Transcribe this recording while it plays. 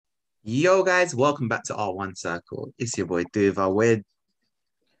Yo, guys, welcome back to R1 Circle. It's your boy Duva with.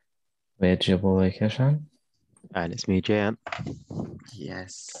 With your boy Kishan. And it's me, Jan.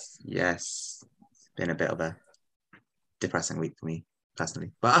 Yes. It's been a bit of a depressing week for me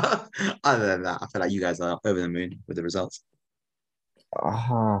personally. But other than that, I feel like you guys are over the moon with the results.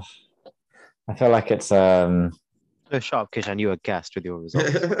 Ah, I feel like it's So sharp, Kish, and you were gassed with your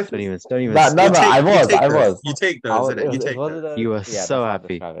results. Don't even no, start. I was. You take those, innit? You It was take one those. of those. You were Yeah, so that's how I happy.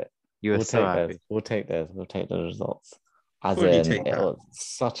 describe it. You were We'll so take those. happy. We'll take the results. As Fully in, take it that. was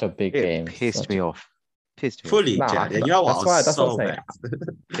such a big It game. pissed me off. Fully, Nah, Jan. Yeah, you know what? I was that's what I'm so saying. vexed.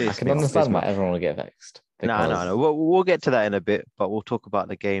 I Pissed can me off. Pissed understand me why off. everyone will get vexed No. because We'll get to that in a bit, but we'll talk about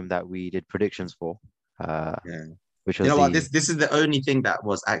the game that we did predictions for, Yeah. which You was know what? the This is the only thing that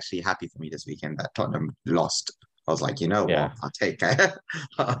was actually happy for me this weekend that Tottenham lost. I was like, you know what? yeah, I'll take it. they're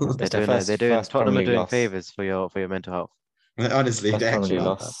it's their doing first Tottenham Premier are League doing loss. favors for your mental health. Honestly, First they Premier actually League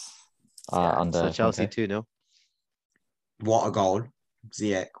are. loss Yeah. So under Chelsea Conte. 2-0. What a goal.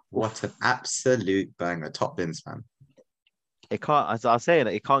 Ziyech, what an absolute banger. Top bins, man. It can't, as I was saying,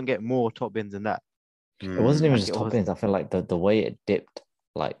 it can't get more top bins than that. It wasn't even Like just it top was. bins. I feel like the way it dipped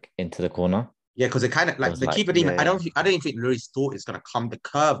like into the corner Yeah, because it kind of like was the like, keeper didn't. Yeah. I don't even think Lloris thought it's gonna come the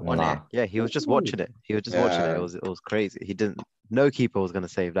curve on it. nah. Yeah, he was just Ooh. watching it. He was just watching it. Yeah. It was crazy. He didn't. No keeper was gonna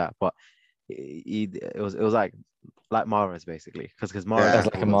save that, but it was like Mahrez basically, because Mahrez It Yeah. was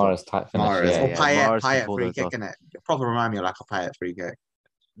can like a pull those off. Mahrez type finish. Mahrez Yeah, or yeah. Mahrez can Payet pull free those kick off. in it. Proper remind me of like a Payet free kick.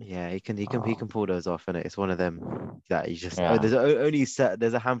 Yeah, he Oh, can pull those off, and it's one of them that you just yeah.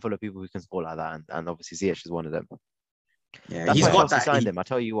 there's a handful of people who can score like that, and obviously Ziyech is one of them. Yeah, That's he's why Yeah. got Chelsea that. signed him. I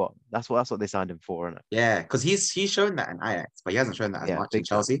tell you what, that's what they signed him for, isn't it? Yeah, because he's shown that in Ajax, but he hasn't shown that as Yeah, much in big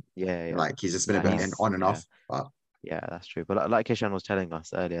time. Chelsea. Yeah. Like he's just been a And bit Uh, on and yeah. off. But Yeah, that's true. But like Kishan was telling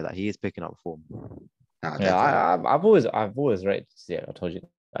us earlier, that he is picking up form. no, yeah, definitely. I've always rated yeah, I told you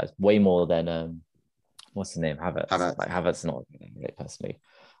guys way more than what's the name? Havertz. Havertz. Like Havertz not great personally.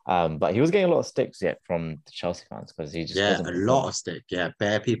 But he was getting a lot of sticks yet from the Chelsea fans because he just Yeah, wasn't a lot performing, of stick. Yeah,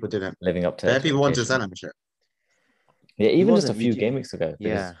 bare people didn't. living up to Bare people wanted to sell expectation. him shit. Yeah, He even just a wasn't. few game weeks ago,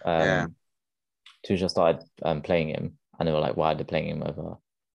 because Yeah. Yeah, Tuchel started playing him, and they were like, "Why are they playing him over like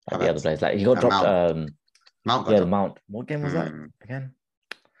the other Havertz. players?" Like he got dropped. Mount. Mount got Yeah, the dropped. Mount. What game was that Hmm. again?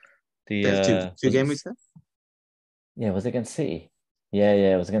 The There's two was it? game weeks there. Yeah, was it against City? Yeah,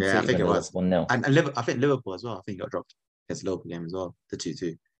 it was against Yeah, I City think when it they was. lost 1-0. And I think Liverpool as well. I think he got dropped. It's Liverpool game as well. The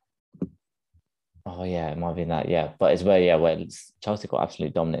 2-2. Oh yeah, it might have been that. Yeah, but it's where Chelsea got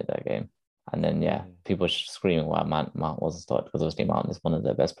absolutely dominated that game, and then people were screaming why Mount wasn't started because obviously Mount is one of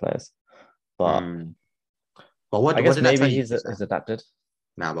their best players. But Hmm. But I what guess did I tell maybe you? he's adapted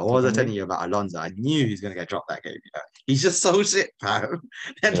Nah, but to what the was I Premier telling League. you about Alonso? I knew he was gonna get dropped that game. He's just so shit, fam.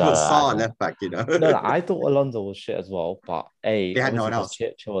 And No, was I Saar don't. left back, No, I thought Alonso was shit as well, but They had no obviously one because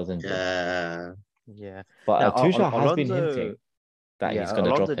else. Chil was injured. Yeah. Yeah. But Now Tuchel has been Alonso. hinting that Yeah, he's going to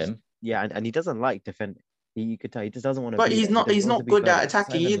Alonso drop just. him. Yeah, and he doesn't like defending. You could tell he just doesn't want to But be there. He he's wants to not be good at further. It's not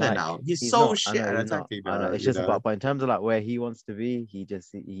attacking even either like now. He's He's so not. I shit know at he's not. attacking I know. now, It's just about. But in terms of like where he wants to be,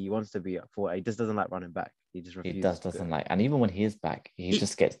 he wants to be at four. He just doesn't like running back. He just He refuses to do doesn't it. like, and even when he is back, he He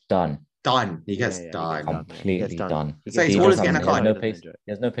just gets done, done. He Yeah, gets yeah, he gets done. done. Yeah. He gets completely done. done. He So gets he's He done. always doesn't. getting And a He has that's why card. no he doesn't pace. enjoy it.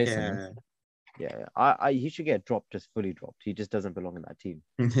 He has no pace in him. Yeah. Yeah. He should get dropped, just fully dropped. He just doesn't belong in that team.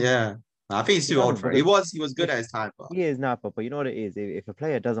 Yeah. I think he's He too old doesn't, for it. He because was good if at his time, but he is now, but you know what it is. If a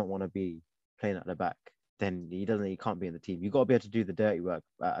player doesn't want to be playing at the back, then he can't be in the team. You got to be able to do the dirty work,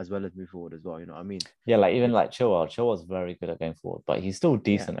 as well as move forward as well. You know what I mean? Yeah, like even It's like Chilwell. Chilwell's very good at going forward, but he's still Yeah.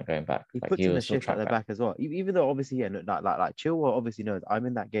 decent at going back. He Like puts he in will the still shift at track the back. back as well. Even though obviously, yeah, no, like Chilwell obviously knows I'm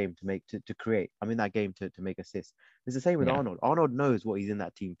in that game to create. I'm in that game to make assists. It's the same with Yeah, Arnold. Arnold knows what he's in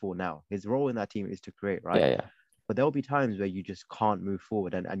that team for now. His role in that team is to create, right? yeah. But there'll be times where you just can't move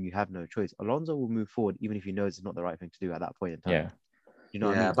forward, and you have no choice. Alonso will move forward even if he knows it's not the right thing to do at that point in time. Yeah. You know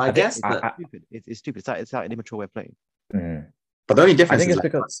what I yeah. mean? But I I think guess that Stupid. It's stupid. It's like an immature way of playing. but the only I difference think is it's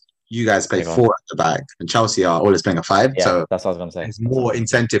like because you guys play yeah, go on. four at the back and Chelsea are always playing a five. Yeah, So that's what I was gonna say. there's That's what I more was gonna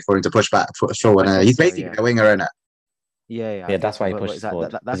say. incentive for him to push back for sure. I And he's guess so. basically Yeah. a winger in it. Yeah. I Yeah, guess that's so. why he But pushes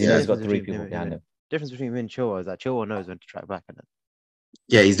forward because that's he the knows he's difference got three between people behind him. difference between him and Chilwell is that Chilwell knows when to track back, and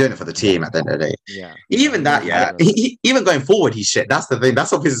Yeah, he's doing it for the team at the end of the day. yeah, Even he that, knows what yeah. to do. Even going forward, he's shit. That's the thing.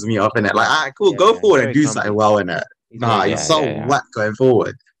 That's what pisses me off in it. Like, cool, go He's forward and very do something clumsy. well in it. He's Nah, very he's Yeah, clumsy. so whack going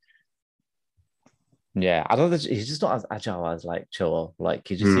forward. Yeah, I don't think he's just not as agile as like Chilwell. Like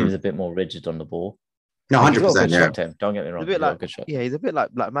he just Hmm. seems a bit more rigid on the ball. No, Like, he's got a 100%. good Yeah. shot to him. Don't get me He's wrong. a bit He's got a like good shot. he's a bit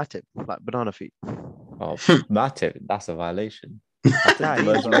like Matip, like banana feet. Oh, Matip, that's a violation. That's Nah, the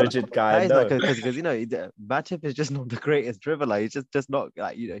most rigid guy I that is know. like because Matip is just not the greatest dribbler. He's just not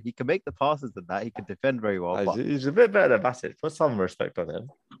like he can make the passes and that he can defend very well, but He's a bit better than Matip. Put some respect on him.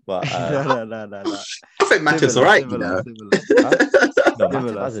 But No. I think Matip's all right, you know. huh? No, Matip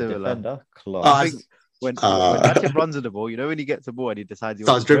Similar, as a similar. defender, I class. think when Uh, Matip runs with the ball, you know, when he gets the ball and he decides he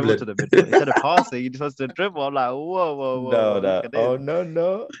wants Starts to dribble to dribbling. the midfield, instead of passing, he just wants to dribble. I'm like, whoa, look at this. Oh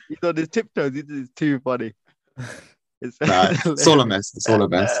no. He's on his tiptoes. It's too funny. It's, Nah, it's it's all a hilarious. mess. It's all a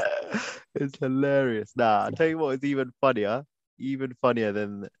mess. It's hilarious. Nah, I'll tell you what is even funnier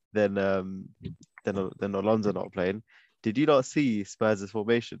than Alonso not playing. Did you not see Spurs'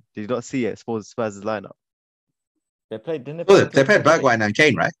 formation? Did you not see it? Spurs' lineup. They played, didn't Oh, they they play played Bergwijn and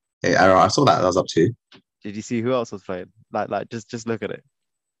Kane, right? Yeah, I saw that. I was up to. Did you see who else was playing? Just look at it.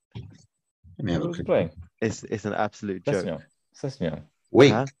 Let me have Who a was quick playing? It's an absolute joke. Sessegnon.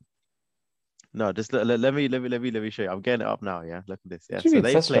 wink. Huh? No, just let me show you. I'm getting it up now. Yeah, look at this. Yeah, What do you so mean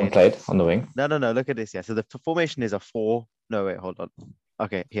they Sessegnon played. played on the wing? No. Look at this. Yeah, so the formation is a four. No, wait, hold on.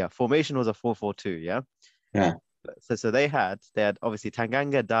 Okay, yeah, formation was a 4-4-2. Yeah. Yeah. So they had obviously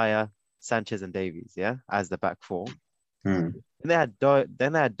Tanganga, Dyer, Sanchez, and Davies. Yeah, as the back four. Hmm. And they had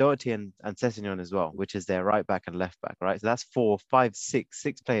Doherty and Sessegnon as well, which is their right back and left back, right? So that's 4, 5, 6,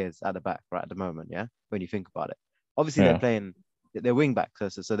 6 players at the back right at the moment, yeah. When you think about it, obviously Yeah. they're playing, they're wing backs,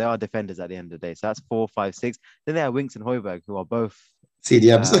 so they are defenders at the end of the day. So that's 4, 5, 6. Then they have Winks and Højbjerg, who are both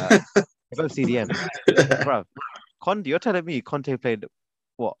CDMs. both CDMs, bro. Conte, you're telling me Conte played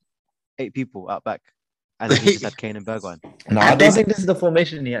what 8 people out back, and then he just had Kane and Bergwijn. No, I don't think this is the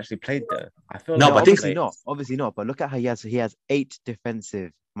formation he actually played though. I feel No, like but I think- obviously not. But look at how he has 8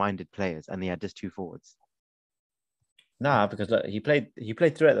 defensive-minded players, and he had just 2 forwards. Nah, because look, he played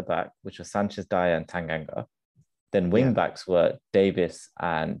 3 at the back, which was Sanchez, Dyer, and Tanganga. Then wing Yeah. backs were Davis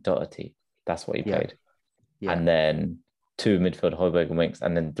and Doherty. That's what he Yeah. played. Yeah. And then 2 midfield, Højbjerg and Winks,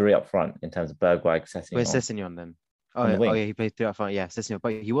 and then 3 up front in terms of Bergwijn, Sessegnon. Where's Sessegnon then? On the Oh wing. yeah, he played 3 up front. Yeah, Sessegnon,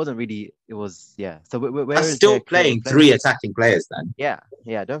 but he wasn't really. It was So where That's is still their playing creative 3 play? attacking players then.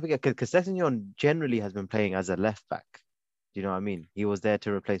 Yeah. Don't forget, because Sessegnon generally has been playing as a left back. Do you know what I mean? He was there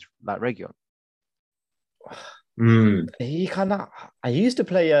to replace like Region. Mm. He kind of. I used to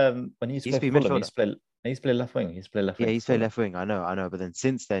play when he used to He used play to be Fulham. He used to play left wing. He used to play left wing. Yeah, he's for played Fulham. left wing. I know. But then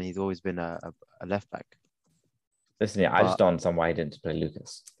since then, he's always been a left back. Listen, I just But- don't understand why he didn't play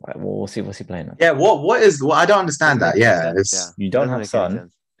Lucas. Like, well, we'll see what's he playing at. Yeah, what is I don't understand that. Doesn't make any Yeah, sense, it's You don't Doesn't have make any Son.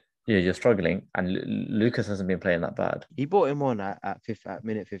 sense. Yeah, you're struggling, and Lucas hasn't been playing that bad. He brought him on at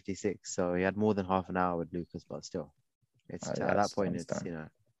minute 56, so he had more than half an hour with Lucas, but still, it's Oh, at yeah, that point, I it's understand.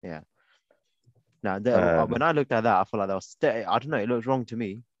 yeah. Now, Um, when I looked at that, I felt like I don't know, it looked wrong to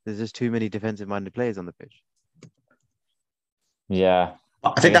me. There's just too many defensive-minded players on the pitch. Yeah,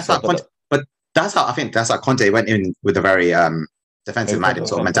 I think guess that's how so, Conte, but that's how Conte went in with a very defensive minded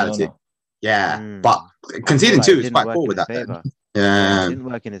sort of mentality. Yeah, Mm. but I feel conceding like 2 it is didn't quite work cool in with his that. Then. favor. Yeah, It didn't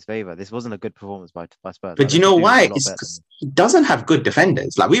work in his favor. This wasn't a good performance by Spurs. but I you know know Kudus was why? a lot It's better than 'cause he doesn't have good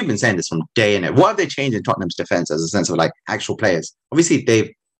defenders. Like we've been saying this from day in. What have they changed in Tottenham's defense as a sense of like actual players? Obviously,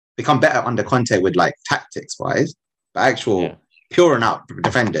 they've become better under Conte with like tactics wise, but actual Yeah. pure and out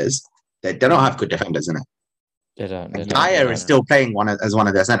defenders, they don't have good defenders in it. they don't. They And don't. Dyer yeah. is still playing as one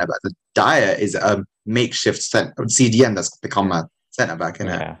of their centre backs. Dyer is a makeshift CDM that's become a centre back,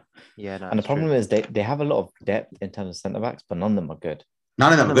 innit? Yeah, Yeah, no, and the it's problem true. is they have a lot of depth in terms of centre backs, but none of them are good.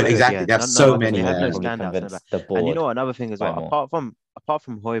 None of them None are of good. them are good, Exactly. yeah. They have None so of them. many. They have no Yeah. Probably standout convince centre the And you board. know what, another thing as Buy well, more. apart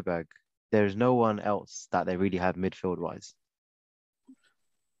from Højbjerg, there's no one else that they really have midfield wise.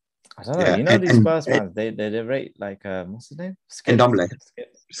 I don't know. Yeah, You know and- these and- Spurs fans, they rate like what's his name? Ndombele.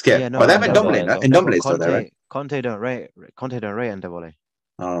 Skip. Skip. Yeah, no, oh, they have and Ndombele, no? Ndombele. Ndombele is still there, right? Conte don't rate Ndombele.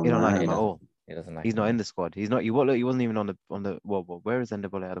 Oh, He don't like man. him at all. He doesn't like He's him. not in the squad. He wasn't even on the well, where is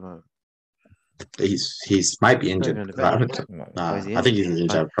Ndombele at the moment? He's might be He's not injured. even on the I bench. haven't- Might be. Nah, Or is he I think he's injured?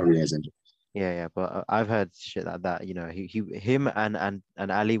 injured. Probably is injured. Yeah, but I've heard shit like that. You know, him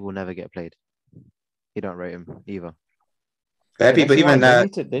and Ali will never get played. He don't rate him either. There are people Next even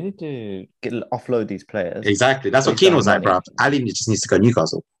round, they need to offload these players. exactly. That's what Waste Keane our was like, money. bro. Ali just needs to go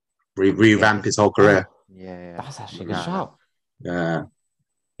Newcastle, revamp his whole career. Yeah. That's actually a good Nah, shout. Yeah.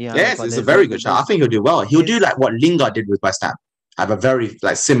 Yeah, Yes, but it's a there's very no- good shot. I think he'll do well. He'll do like what Lingard did with West Ham. Have a very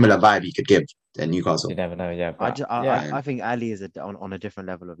like similar vibe he could give to Newcastle. You never know. Yeah, I, but ju- yeah. I think Ali is on a different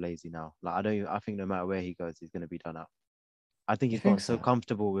level of lazy now. Like I think no matter where he goes, he's going to be done up. I think You he's gotten think so so?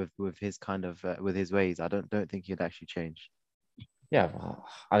 comfortable with his kind of with his ways. I don't think he'd actually change. Yeah, well,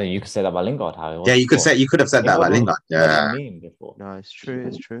 I mean, you could say that about Lingard. How it was Yeah, you before. could have said that about Lingard. was a Yeah. meme before. No, it's true.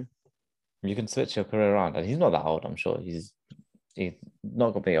 It's true. You can switch your career around, and he's not that old. I'm sure he's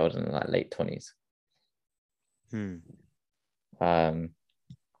not gonna be older than like late 20s.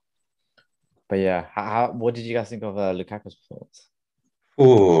 But yeah, what did you guys think of Lukaku's performance?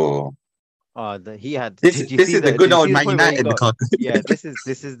 Oh, He had. This Did you this see is the the? good Did you old see the Man point where he United got?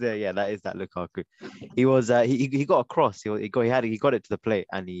 Lukaku. Yeah, that is that Lukaku. He was he got a cross. He got it to the plate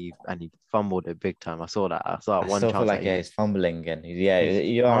and he fumbled it big time. I saw that. I saw I one still feel chance like that he's fumbling again. Yeah, he's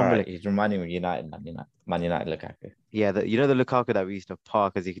you are right. fumbling. He's reminding me of Man United Lukaku. Yeah, you know the Lukaku that we used to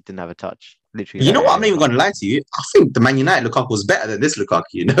park because he didn't have a touch. Literally. You know what? I'm not Yeah. even going to lie to you. I think the Man United Lukaku was better than this Lukaku.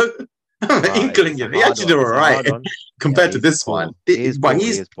 You know, England. It's a He hard actually did one. all It's a right hard one. compared to He's this poor. one. He is But poor.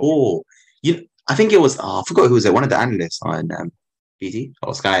 he's He is poor. I think it was. I forgot who was it. One of the analysts on BT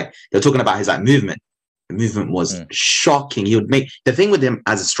or Sky. They're talking about his like movement. The movement was shocking. He would make the thing with him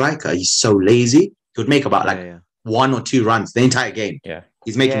as a striker. He's so lazy. He would make about one or two runs the entire game. Yeah.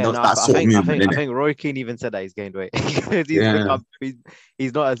 He's making that sort of movement. I think Roy Keane even said that he's gained weight.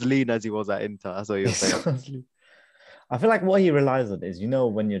 He's not as lean as he was at Inter. That's what he was saying. I feel like what he relies on is,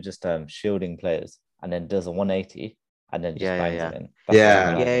 when you're just shielding players and then does a 180 and then just bangs it in.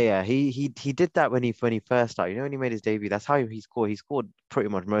 Yeah. He did that when he first started. When he made his debut, that's how he scored. He scored pretty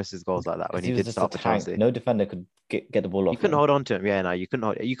much most of his goals like that when he did start for Chelsea. No defender could get the ball off. You couldn't hold on to him. Yeah, no, you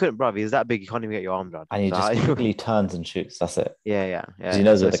couldn't, brother. He's that big. You can't even get your arms around. And he just quickly turns and shoots. That's it. Yeah. He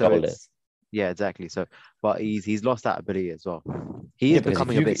knows where the goal is. Yeah, exactly. So, but he's lost that ability as well. He is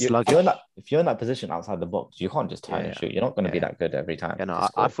becoming a bit sluggish. If you're in that position outside the box, you can't just turn and shoot. You're not going to be that good every time. Yeah, no,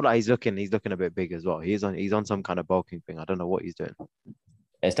 I feel like he's looking a bit big as well. He's on some kind of bulking thing. I don't know what he's doing.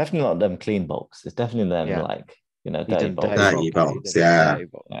 It's definitely not them clean bulks. It's definitely them dirty bulks. Dirty bulks,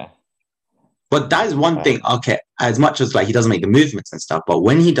 yeah. But that is one thing. Okay, as much as like he doesn't make the movements and stuff, but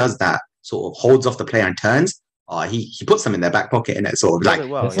when he does that, sort of holds off the player and turns. He puts them in their back pocket, in it sort of like.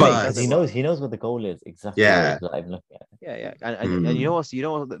 He knows where the goal is exactly. Yeah. And you know what?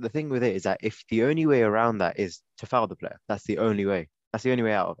 The thing with it is that if the only way around that is to foul the player, that's the only way. That's the only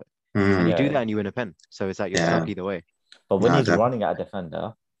way out of it. And you do that and you win a pen. So it's like you're stuck either way. But when he's running at a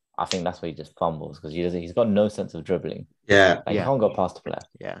defender, I think that's where he just fumbles because he's got no sense of dribbling. Yeah. He can't go past the player.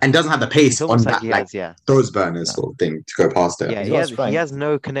 Yeah. And doesn't have the pace on that those burners sort of thing to go past it. Yeah, he has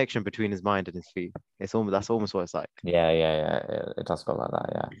no connection between his mind and his feet. That's almost what it's like. Yeah. It does go like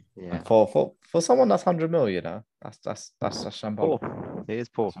that, yeah. And for someone that's 100 mil, that's shambolic. It is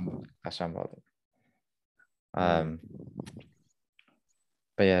poor. That's shambolic. But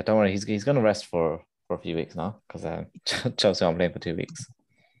yeah, don't worry, he's gonna rest for a few weeks now because Chelsea aren't playing for 2 weeks.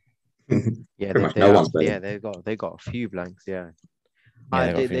 Yeah, they've got a few blanks. Yeah,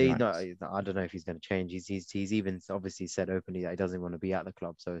 I don't know if he's going to change. He's even obviously said openly that he doesn't want to be at the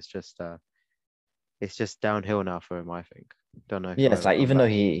club. So it's just downhill now for him. I think. Don't know. Yeah, it's like even though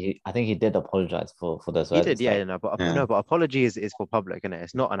I think he did apologize for those. He did, but apology is for public, isn't it?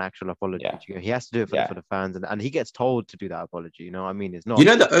 It's not an actual apology. Yeah. He has to do it for the fans, and he gets told to do that apology. You know what I mean? It's not.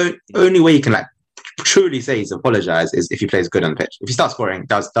 The only way you can truly say he's apologized is if he plays good on the pitch. If he starts scoring,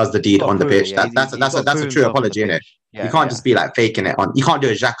 does the deed on the pitch, that's a true apology, isn't it? You can't just be like faking it on. You can't do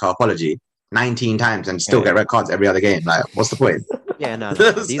a Xhaka apology 19 times and still get red cards every other game. Like, what's the point? Yeah, no.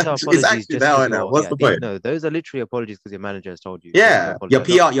 These are apologies. What's the point? No, those are literally apologies because your manager has told you. Yeah, your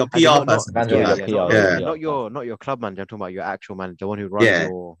PR person. Not your club manager. I'm talking about your actual manager, the one who runs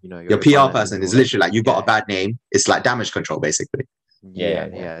your PR person is literally like, you've got a bad name. It's like damage control, basically. Yeah,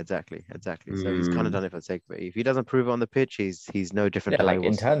 exactly. So he's kind of done it for the sake of it. If he doesn't prove it on the pitch, he's no different. Yeah, like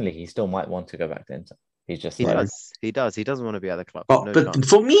internally, he still might want to go back to Inter. He's just he does. He doesn't want to be at the club. But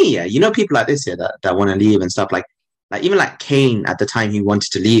for me, people like this that want to leave and stuff like even like Kane at the time he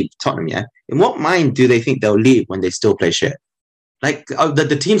wanted to leave Tottenham. Yeah, in what mind do they think they'll leave when they still play shit? Like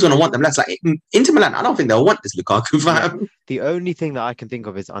the team's gonna want them less. Like Inter Milan, I don't think they'll want this Lukaku fam. The only thing that I can think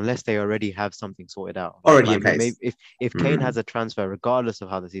of is unless they already have something sorted out. Already in place. If Kane has a transfer, regardless of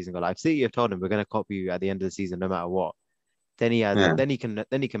how the season goes, like City have told him we're gonna copy you at the end of the season, no matter what. Then he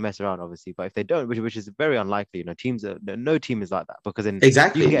can mess around, obviously. But if they don't, which is very unlikely, no team is like that because then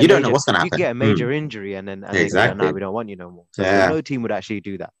you don't know what's gonna happen. You can get a major injury and then exactly. No, we don't want you no more. So no team would actually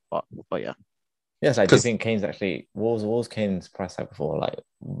do that. But yeah. Yes, I do think Kane's actually what was Kane's price tag before? Like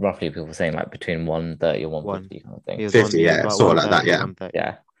roughly people saying like between 130 and 150 kind of thing. 50, sort of like that, yeah.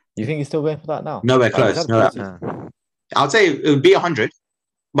 Yeah. You think he's still going for that now? Nowhere close. I would say it would be 100,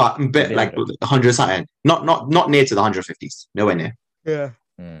 but a bit like 100 something. Not near to the 150s. Nowhere near. Yeah.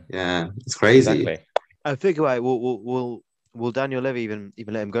 Yeah, it's crazy. Exactly. I think about it, will Daniel Levy even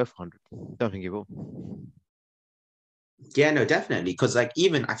let him go for 100? Don't think he will. Yeah, no, definitely. Because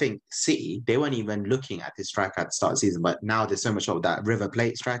even I think City, they weren't even looking at this striker at the start of the season, but now there's so much of that River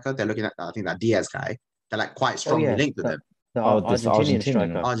Plate striker. They're looking at I think that Diaz guy. They're like quite strongly linked with him. The Argentinian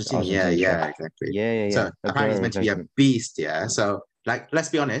striker. Argentina, yeah, exactly. Yeah. So apparently he's meant to be a beast, yeah. So let's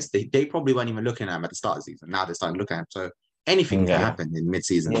be honest, they probably weren't even looking at him at the start of the season. Now they're starting to look at him. So anything can happen in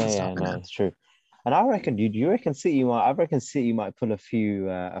mid-season. Yeah, no, it's true. And I reckon, do you reckon City might? I reckon City might pull a few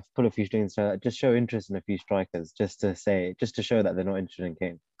strings to just show interest in a few strikers, just to show that they're not interested in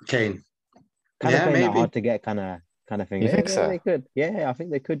Kane. Kane, kind of playing that hard to get kind of thing. You think so? They could. Yeah, I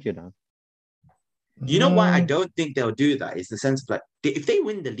think they could. You know why I don't think they'll do that? Is the sense of like if they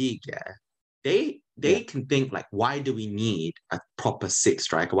win the league, they can think like, why do we need a proper six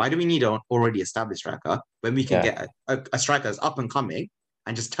striker? Why do we need an already established striker when we can get a striker that's up and coming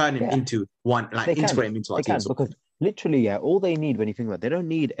and just turn him into one, like integrate him into our team? Because literally, all they need when you think about it, they don't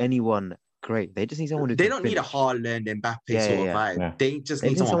need anyone great. They just need someone who they don't finish. need a Haaland, Mbappe sort of vibe. Yeah. They just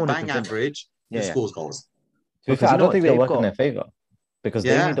need someone bang average who scores goals. Because I don't think they'll work in their favor. Because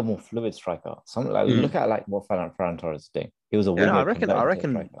they need a more fluid striker. Look at what Ferran Torres is doing. He was a winger. I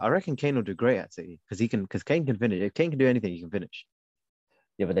reckon Kane will do great at City because Kane can finish. If Kane can do anything, he can finish.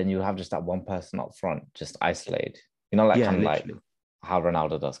 Yeah, but then you have just that one person up front, just isolated. Kind of like how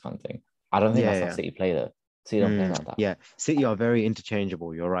Ronaldo does, kind of thing. I don't think that's how City play though. City don't play like that. Yeah, City are very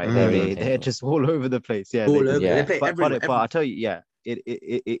interchangeable. You're right. They're just all over the place. Yeah, they play but I tell you,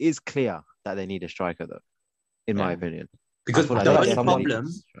 it is clear that they need a striker though, in my opinion. Because the only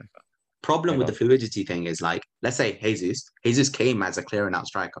problem with the fluidity thing is like, let's say Jesus came as a clearing out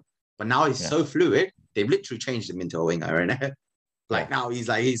striker, but now he's so fluid, they've literally changed him into a winger, right? Like now he's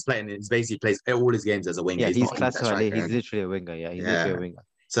basically plays all his games as a winger. Yeah, he's classified. He's literally a winger. Yeah, he's literally a winger.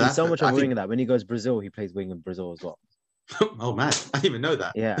 So he's so much of a winger that when he goes Brazil, he plays wing in Brazil as well. Oh man, I didn't even know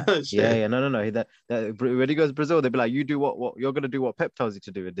that. Yeah, No. That when he goes Brazil, they'll be like, you do what you're gonna do what Pep tells you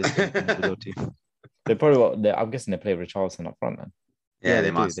to do in this Brazil team. They probably I'm guessing they play Richarlison up front then. Yeah,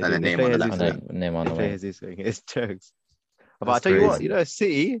 they must. And then name on the left. Name on the way. It's jokes. But I tell you what,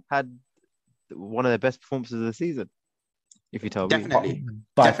 City had one of their best performances of the season. If you tell me,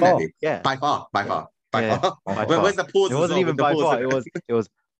 by far, yeah, by far. Where's the pause? It wasn't even by far. It was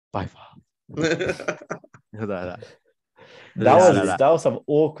by far. That was some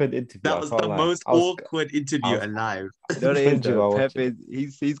awkward interview. That was the most awkward interview alive. You know what it is, Pep is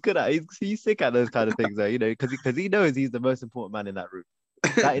he's good at he's sick at those kind of things though, because he knows he's the most important man in that room.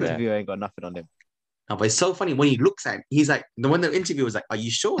 That interview ain't got nothing on him. No, but it's so funny when he looks at him, he's like, when the interview was like, are you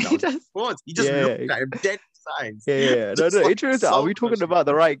sure that was he just looked at him dead signs. Yeah. No, interesting. Are we talking about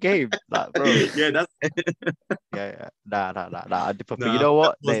the right game? Like, bro. Yeah, that's Nah. But you know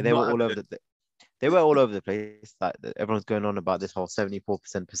what? They were all over the they were all over the place. Like everyone's going on about this whole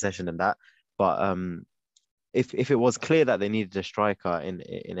 74% possession and that. But if it was clear that they needed a striker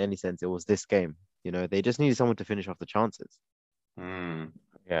in any sense, it was this game. They just needed someone to finish off the chances.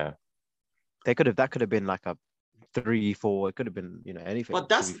 Yeah. That could have been like a 3-4. It could have been, anything. But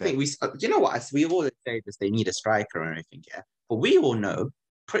that's the thing. We all say this, they need a striker or anything, yeah. But we all know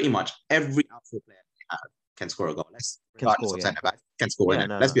pretty much every outfield player they have can score a goal. Can score.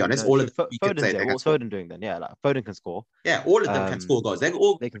 Let's be honest. All of them. What's Foden doing then? Yeah, like Foden can score. Yeah, all of them can score goals. They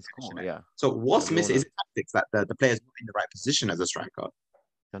can score. Yeah. So what's missing is tactics that the player's not in the right position as a striker.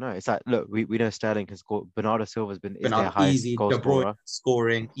 I know. It's like, look, we know Sterling can score. Bernardo Silva's been their highest goal scorer.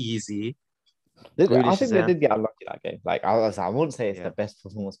 Scoring easy. I think they did get unlucky that game. Like I wouldn't say it's the best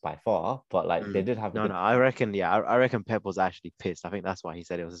performance by far, but like they did have. No. I reckon Pep was actually pissed. I think that's why he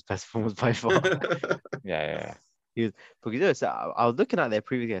said it was his best performance by far. Yeah. Because I was looking at their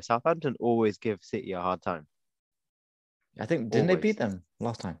previous game. Southampton always give City a hard time. I think didn't they beat them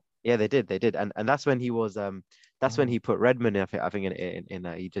last time? Yeah, they did, and that's when he was when he put Redmond in. I think in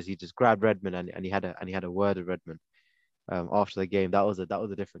he just grabbed Redmond and he had a word with Redmond after the game. That was a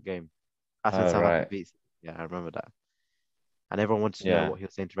different game. That's when Southampton beat. Yeah, I remember that. And everyone wanted to know what he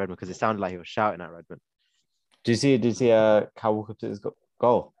was saying to Redmond because it sounded like he was shouting at Redmond. Did you see Kyle Walker's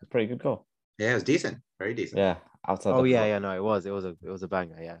goal? It's a pretty good goal. Yeah, it was decent, very decent. Yeah, outside. No, it was a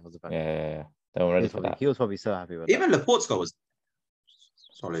banger. Yeah, it was a banger. Yeah. They were ready for that. He was probably so happy with that. Even Laporte's goal was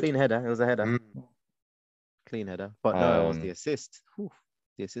solid. Clean header. It was a header. Clean header. But no, it was the assist. Whew.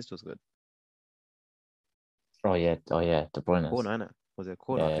 The assist was good. Oh yeah. De Bruyne. Corner, innit? Was it a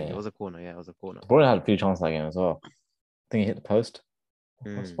corner? I think it was a corner. Yeah, it was a corner. De Bruyne had a few chances that game as well. I think he hit the post.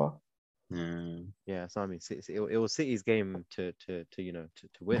 Yeah, so I mean, it was City's game to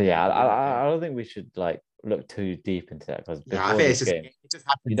win. But yeah, I don't think we should look too deep into that because I think it just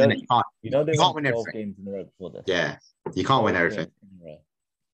happens. You can't win 12 games in a row before this. Yeah, you can't win everything.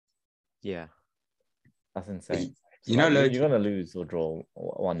 Yeah, that's insane. You're gonna lose or draw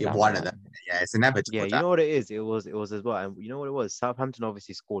one of them. Yeah, it's inevitable. Yeah, you know what it is. It was as well, and you know what it was. Southampton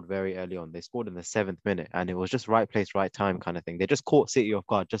obviously scored very early on. They scored in the 7th minute, and it was just right place, right time kind of thing. They just caught City off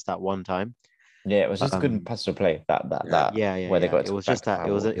guard just that one time, Yeah, it was just a good pass to play. That where they got it was just that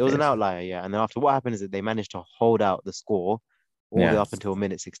it was an outlier. Yeah, and then after what happened is that they managed to hold out the score all the way up until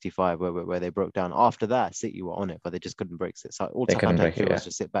minute 65, where they broke down. After that, City were on it, but they just couldn't break it. So all Tap had to do was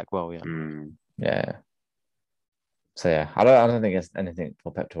just sit back well. Yeah. Yeah. So yeah, I don't think it's anything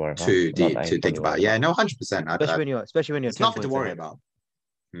for Pep to worry about. To think about. Yeah, no, 100%. Especially when you're it's nothing to worry about.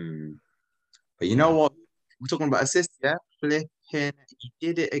 But you know what? We're talking about assists, yeah. Flipping, he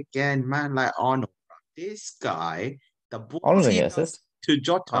did it again, man. Like Arnold, this guy, the ball to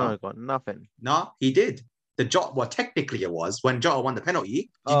Jota. Arnold got nothing. No, he did. Well, technically it was when Jota won the penalty.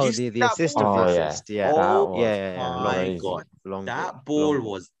 Did the assist of the assist? Yeah. My God. That ball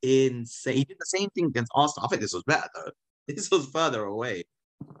was insane. He did the same thing against Arsenal. I think this was better though. This was further away.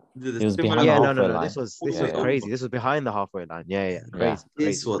 It was behind the halfway line. This was crazy. This was behind the halfway line.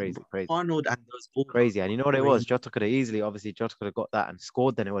 Crazy. Arnold and those balls. Crazy. And you know what it was? Jota could have got that and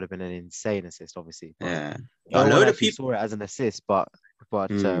scored. Then it would have been an insane assist, obviously. Yeah. A lot of people saw it as an assist, but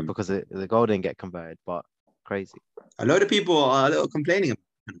because the goal didn't get converted. But crazy. A lot of people are a little complaining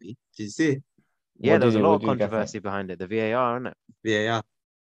about it. Did you see? Yeah, there was a lot of controversy behind it. The VAR, isn't it? VAR.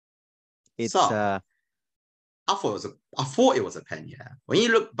 It's I thought it was a pen, yeah. When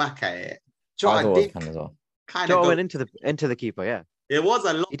you look back at it, Jota did kind of went into the keeper, yeah. It was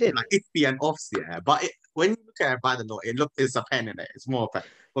a lot like iffy and offs, yeah. But when you look at it by the note, it's a pen in it. It's more of a pen.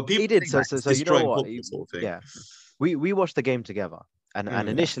 But people so you know what? Sort of yeah. We watched the game together. And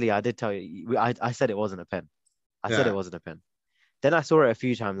initially I did tell you, I said it wasn't a pen. I said it wasn't a pen. Then I saw it a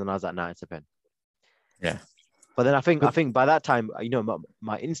few times and I was like, nah, it's a pen. Yeah. But then I think by that time, you know,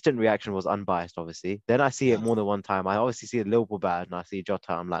 my instant reaction was unbiased, obviously. Then I see it more than one time. I obviously see the Liverpool badge and I see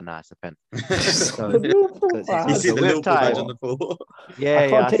Jota. I'm like, nah, it's a pen. You see the Liverpool badge on the floor. I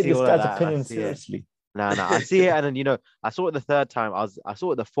can't take this guy's opinion seriously. Nah. I see it, and then, you know, I saw it the third time. I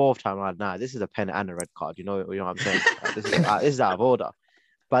saw it the fourth time. I'm like, nah, this is a pen and a red card. You know what I'm saying? This is out of order.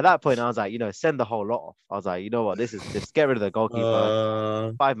 By that point, I was like, you know, send the whole lot off. I was like, you know what, this is just get rid of the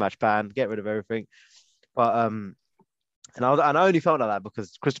goalkeeper, 5-match ban, get rid of everything. But and I only felt like that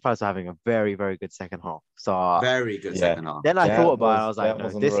because Crystal Palace are having a very, very good second half. So very good second half. Then I thought about it. I was like,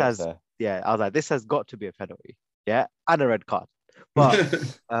 no, this has got to be a penalty, and a red card. But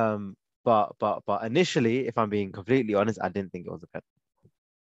but initially, if I'm being completely honest, I didn't think it was a penalty.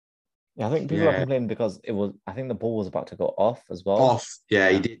 Yeah, I think people are complaining because it was. I think the ball was about to go off as well.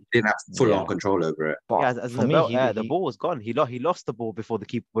 He didn't have full on control over it. But the ball was gone. He lost the ball before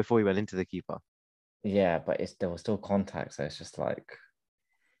he went into the keeper. Yeah, but there was still contact, so it's just like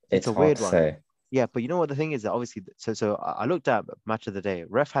it's a weird one. Yeah, but you know what the thing is that obviously, so I looked at Match of the Day.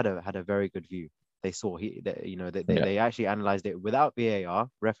 Ref had a very good view. They saw they actually analyzed it without VAR.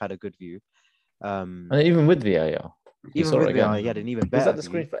 Ref had a good view. And even with VAR. Even with VAR, he had an even better. He was at the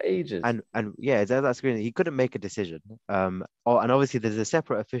screen for ages. And it's at that screen. He couldn't make a decision. And obviously there's a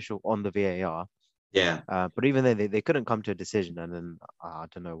separate official on the VAR. Yeah. But even then they couldn't come to a decision, and then I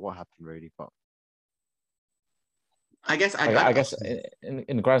don't know what happened really, but I guess in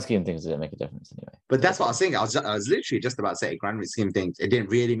the grand scheme of things, it didn't make a difference anyway. But that's what I was saying. I was literally just about to say, grand scheme of things, it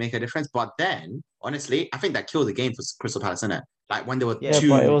didn't really make a difference. But then, honestly, I think that killed the game for Crystal Palace, isn't it? Like when there were two.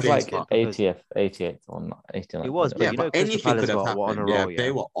 But it was like 80th on 89. It was, but you know, anything could have happened. On a roll,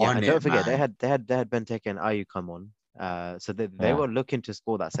 they were on it. Don't forget, they had Benteke and Ayew come on. So they were looking to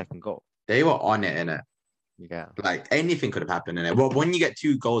score that second goal. They were on it, innit? Yeah, like anything could have happened in it. Well, when you get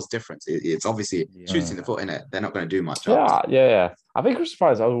 2 goals difference, it's obviously shooting the foot in it. They're not going to do much. Yeah. I think Crystal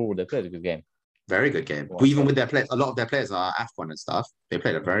Palace overall they played a good game. Very good game. But even with their players, a lot of their players are AFCON and stuff. They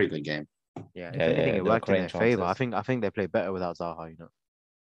played a very good game. Yeah, if anything, it worked in their favor. I think they played better without Zaha. You know.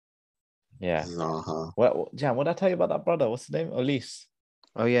 Yeah. Zaha. Jan, what did I tell you about that brother? What's his name? Elise.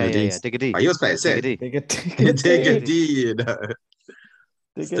 Oh yeah. Digga D. He was playing sick. Digga D. You know.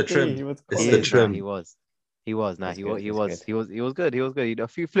 It's the trim. It's the trim. He was good. He was good. You know, a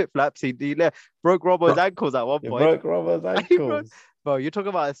few flip flaps. He broke Robbo's ankles at one point. Broke Robbo's ankles. Bro, you're talking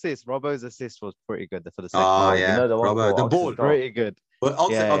about assists. Robbo's assist was pretty good for the second. Oh yeah, you know, the ball, pretty good. Well,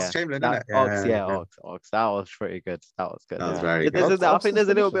 Ox-Chamberlain, isn't it? Ox. That was pretty good. That was good. That was very good. I think there's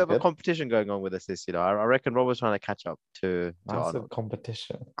a little bit of a competition going on with assists. You know, I reckon Robbo's trying to catch up to a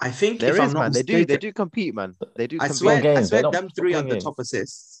competition. I think there is, man. They do compete, man. They do. I swear them 3 are the top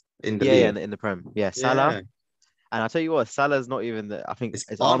assists in the league. in the Prem. Yeah, Salah. Yeah. And I'll tell you what, Salah's not even the. I think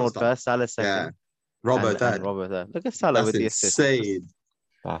it's Arnold first, Salah second. Yeah. Robbo third. Look at Salah with the assist.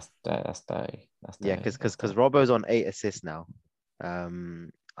 That's dirty. Yeah, because Robbo's on 8 assists now.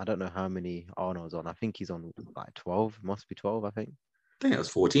 I don't know how many Arnold's on. I think he's on like 12. Must be 12. I think it was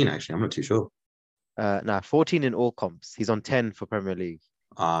 14 actually. I'm not too sure. 14 in all comps. He's on 10 for Premier League.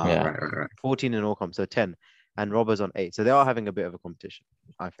 Right. 14 in all comps, so 10. And Robbo's on 8. So they are having a bit of a competition,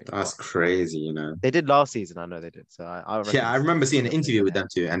 I think. That's crazy, you know. They did last season, I know they did. So I remember seeing an interview with them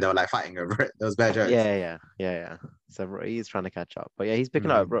too, and they were like fighting over it. There was bad jokes. Yeah. So he's trying to catch up. But yeah, he's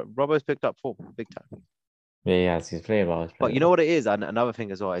picking up. Robbo's picked up form big time. Yeah, he's playing well. But you know what it is? And another thing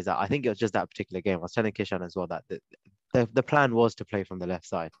as well is that I think it was just that particular game. I was telling Kishan as well that the plan was to play from the left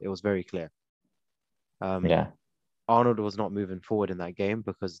side. It was very clear. Arnold was not moving forward in that game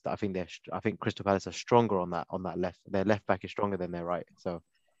because I think Crystal Palace are stronger on that left. Their left back is stronger than their right. So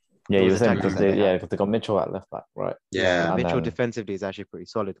you were saying because they got Mitchell at left back, right? Yeah, Mitchell defensively is actually pretty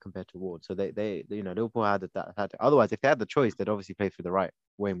solid compared to Ward. So they Liverpool had otherwise if they had the choice, they'd obviously play through the right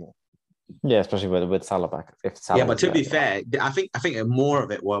way more. Yeah, especially with Salah back. But to be fair, I think more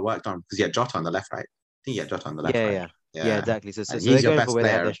of it worked on because you had Jota on the left, right? I think you had Jota on the left, right? Yeah, exactly. So they're going for where they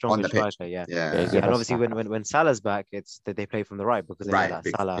have their strongest striker. And obviously when Salah's back, it's that they play from the right because they know that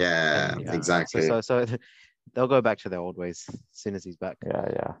Salah. Exactly. So they'll go back to their old ways as soon as he's back.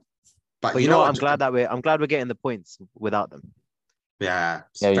 Yeah. But you know what? I'm glad we're getting the points without them. Yeah.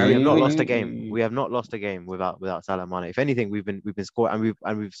 We have not lost a game. We have not lost a game without Salah and Mane. If anything, we've been scoring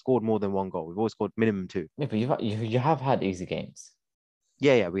and we've scored more than one goal. We've always scored minimum 2. Yeah, but you have had easy games.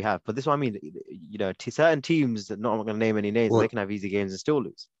 Yeah, we have. But this is what I mean. Certain teams, I'm not going to name any names, they can have easy games and still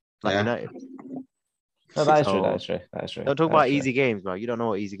lose. Like United. No, that is true. Don't talk about easy games, bro. You don't know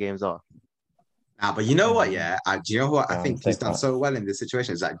what easy games are. But you know what? Do you know what? I think he's done so well in this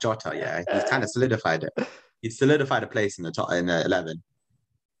situation. Is that Jota? Yeah, he's kind of solidified it. He's solidified a place in the 11.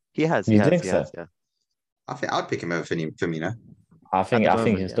 He has. Yeah. I think I'd pick him over Firmino. I think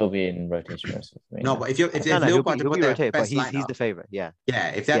he'll still be in rotation. No, but if Liverpool he'll be rotated, but he's the favorite. Yeah,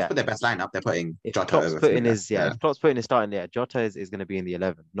 if they put their best lineup, they're putting Jota Klopp's over. If Klopp's putting his starting, Jota is going to be in the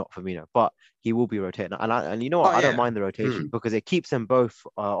 11, not Firmino, but he will be rotating. And you know what? I don't mind the rotation because it keeps them both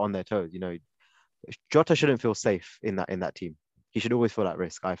on their toes. Jota shouldn't feel safe in that team. He should always feel at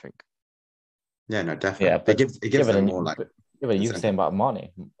risk, I think. Yeah, no, definitely. Yeah, but it gives them more like. But you were saying about Mane.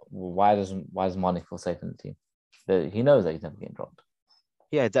 Why does Mane feel safe in the team? He knows that he's never getting dropped.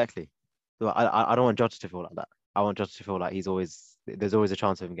 Yeah, exactly. So I don't want Jota to feel like that. I want Jota to feel like there's always a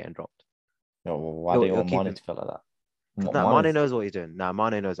chance of him getting dropped. No, why do you want Mane to feel like that? Mane knows what he's doing.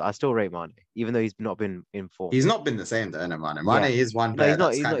 Mane knows. I still rate Mane, even though he's not been in form. He's not been the same though, Mane. Mane is one player. No,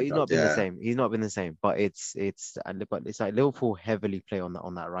 he's not been the same. He's not been the same. But it's like Liverpool heavily play on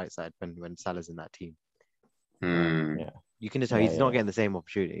that right side when Salah's in that team. You can just tell he's not getting the same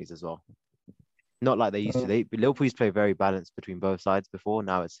opportunities as well. Not like they used to. Liverpool used to play very balanced between both sides before.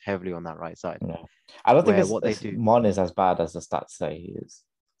 Now it's heavily on that right side. Yeah. I don't think Mane is as bad as the stats say he is.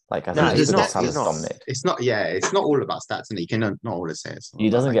 Like I think he's not. Dominant. It's not. Yeah, it's not all about stats, and you can not all say it. He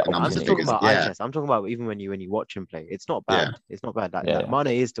doesn't get. I'm just talking about eye test. I'm talking about even when you watch him play. It's not bad. It's not bad. Mane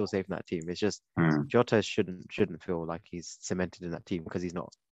is still safe in that team. It's just Jota shouldn't feel like he's cemented in that team because he's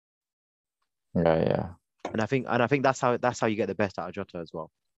not. Yeah. And I think that's how you get the best out of Jota as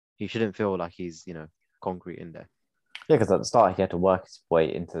well. He shouldn't feel like he's concrete in there. Yeah, because at the start he had to work his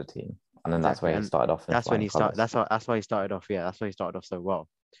way into the team, and then that's where he started off. That's when he started. That's why he started off. Yeah, that's why he started off so well.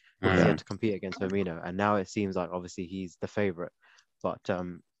 Because he had to compete against Firmino, and now it seems like obviously he's the favorite. But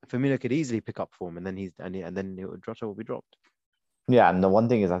Firmino could easily pick up form, and then Jota will be dropped. Yeah, and the one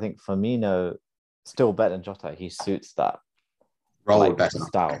thing is, I think Firmino still better than Jota. He suits that role better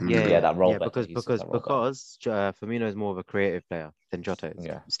style. That role better. Because Firmino is more of a creative player than Jota is.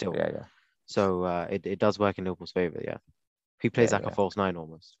 Still. Yeah. So it does work in Liverpool's favor. Yeah, he plays like a false 9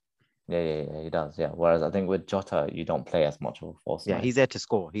 almost. Yeah, he does. Yeah. Whereas I think with Jota, you don't play as much of a false 9. Yeah, he's there to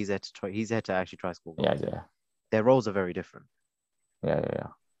score. He's there to try. He's there to actually try to score goals. Yeah. Their roles are very different. Yeah.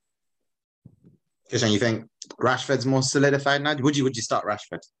 Christian, you think Rashford's more solidified now? Would you start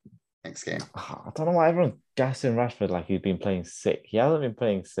Rashford next game? I don't know why everyone's gassing Rashford like he's been playing sick. He hasn't been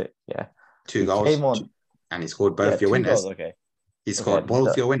playing sick. Yeah. 2 goals. And he scored both your winners. Goals, okay. He scored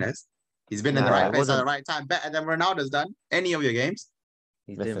both your winners. He's been in the right place at the right time, better than Ronaldo's done any of your games.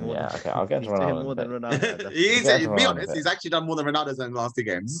 Listen, okay, I'll get to Ronaldo. More than Ronaldo. Be honest, he's actually done more than Ronaldo's in the last 2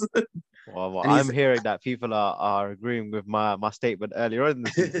 games. Well, I'm hearing that people are agreeing with my statement earlier on in the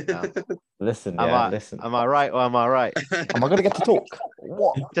season now. Listen. Am I right or am I right? Am I going to get to talk?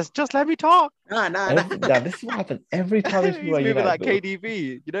 What? Just let me talk. Nah. This is what happens every time it's moving like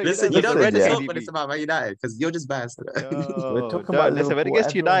KDB. Listen, you don't need to talk when it's about Man United because you're just biased. We're talking about listen, when it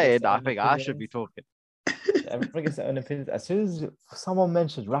gets to United, I think I should be talking. Everyone gets their own opinions. As soon as someone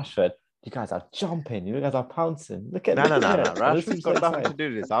mentions Rashford, you guys are jumping. You guys are pouncing. Look at no. Rashford's got nothing to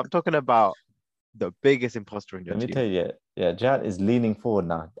do with this. I'm talking about the biggest imposter in your Let me team. tell you, Jad is leaning forward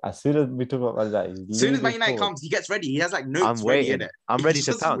now. As soon as we talk about that, as soon as Man United comes, he gets ready. He has like notes I'm waiting. ready in it. I'm ready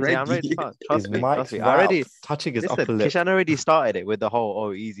to pounce. Yeah, I'm ready to pounce. Trust me. Trust me. I already touching his listen, upper lip. Kishan already started it with the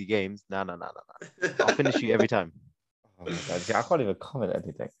whole easy games. No. I'll finish you every time. Oh my God. See, I can't even comment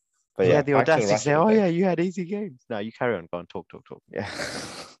anything. But He yeah, had the audacity to say, "Oh yeah, you had easy games." No, you carry on. Go on, talk. Yeah.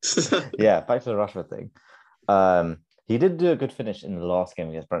 Yeah, back to the Rashford thing. He did do a good finish in the last game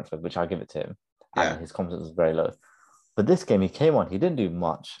against Brentford, which I'll give it to him. And his confidence was very low. But this game, he came on, he didn't do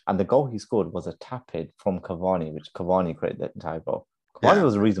much. And the goal he scored was a tap-in from Cavani, which Cavani created the entire goal. Cavani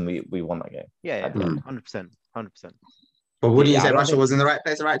was the reason we won that game. Yeah, 100%. But wouldn't you say Rashford was in the right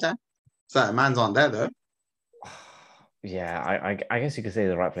place at the right time? So man's on there though. Yeah, I guess you could say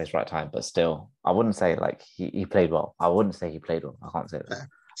the right place, right time, but still, I wouldn't say like he played well. I wouldn't say he played well. I can't say that. Yeah.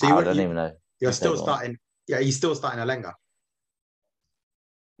 So I don't even know. You're still starting. Well. Yeah, he's still starting Alenga.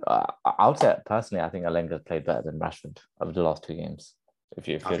 I would say personally, I think Alenga played better than Rashford over the last 2 games. If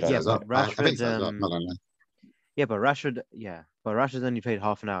you're but Rashford, yeah, but Rashford's only played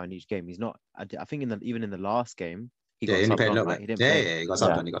half an hour in each game. He's not. I think even in the last game, he got subbed on. Right? He didn't play. He got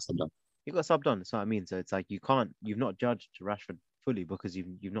subbed on. He got subbed on. That's what I mean. So it's like you've not judged Rashford fully because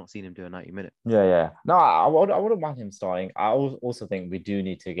you've not seen him do a 90-minute. Yeah. No, I wouldn't mind him starting. I also think we do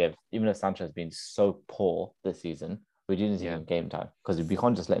need to give, even though Sancho has been so poor this season, we do need to give him game time because we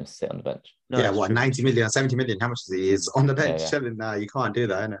can't just let him sit on the bench. No, 90 million, 70 million? How much is he? Is on the bench chilling now? You can't do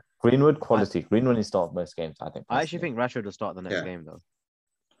that, innit? Greenwood quality. Greenwood he starts most games, I think. I actually think Rashford will start the next game though.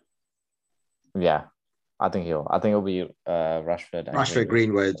 Yeah. I think it'll be Rashford,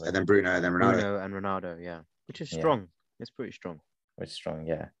 Greenwood, and then Bruno, and then Ronaldo. Ronaldo, yeah. Which is strong. It's pretty strong. Which is strong,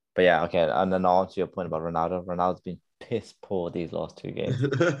 yeah. But yeah, okay. And then I'll answer your point about Ronaldo. Ronaldo's been piss poor these last 2 games.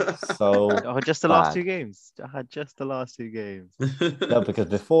 Just the last 2 games. Just the last 2 games. No, because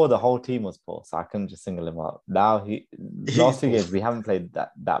before the whole team was poor, so I couldn't just single him out. Now last 2 games we haven't played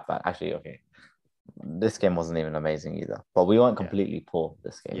that bad. Actually, okay. This game wasn't even amazing either. But we weren't completely poor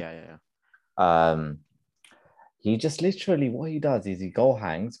this game. Yeah. He just literally what he does is he goal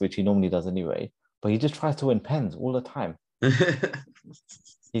hangs, which he normally does anyway, but he just tries to win pens all the time.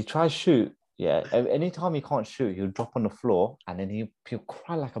 He tries shoot. Yeah. Anytime he can't shoot, he'll drop on the floor and then he'll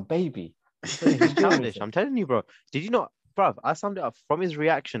cry like a baby. He's childish. I'm telling you, bro. Did you not, bro? I summed it up from his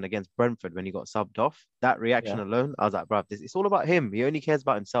reaction against Brentford when he got subbed off. That reaction alone, I was like, bro, it's all about him. He only cares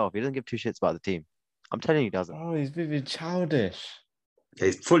about himself. He doesn't give 2 shits about the team. I'm telling you, he doesn't. Oh, he's moving childish. Yeah,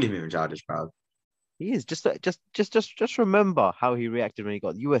 he's fully moving childish, bro. He is. Just remember how he reacted when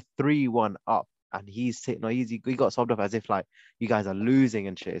you were 3-1 up and he's sitting. He got subbed off as if like you guys are losing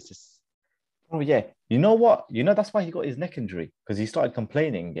and shit. It's just. Oh yeah, you know what? That's why he got his neck injury because he started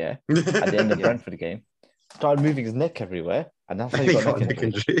complaining. Yeah, at the end of the Brentford game, started moving his neck everywhere, and that's how he got neck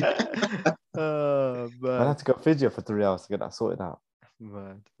injury. Oh man! I had to go physio for 3 hours to get that sorted out.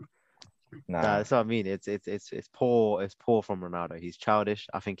 Man. Nah, that's what I mean. It's poor. It's poor from Ronaldo. He's childish.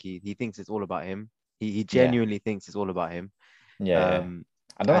 I think he thinks it's all about him. He genuinely thinks it's all about him. Yeah.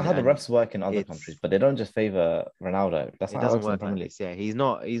 I don't know how the refs work in other countries, but they don't just favor Ronaldo. That's how it doesn't work like this. Yeah, he's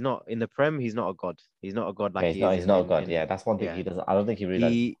not in the Prem. He's not a god. He's not a god like he's not a god. Yeah, that's one thing he doesn't. I don't think he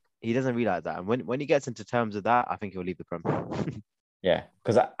realizes. He doesn't realize that, and when he gets into terms of that, I think he'll leave the Prem. Yeah,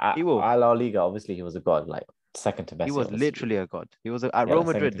 because at La Liga, obviously he was a god, like second to best. He was literally a god. He was at Real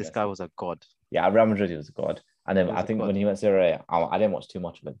Madrid. This guy was a god. Yeah, at Real Madrid he was a god. And then I think when he went Serie A, I didn't watch too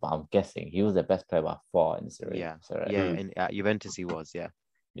much of it, but I'm guessing he was the best player by far in Serie A. And at Juventus he was, yeah.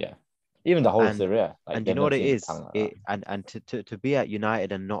 Even the whole Serie A. Like, and you know what it is, and to be at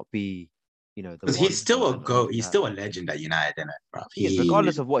United and not be, because he's still a goat. He's still a legend at United, isn't it, bro? He is,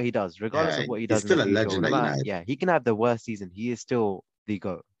 regardless of what he does. He's still a legend at United. Yeah, he can have the worst season. He is still the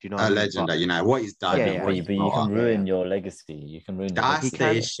GOAT. Do you know? A legend at United. What he's done. But you can ruin your legacy. You can ruin.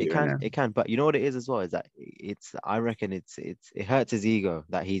 It can. But you know what it is as well is that I reckon it hurts his ego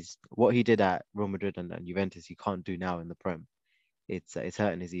that what he did at Real Madrid and Juventus he can't do now in the Prem. It's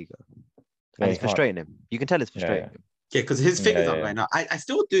hurting his ego, and it's frustrating him. You can tell it's frustrating him. Yeah, because his figures aren't right now. I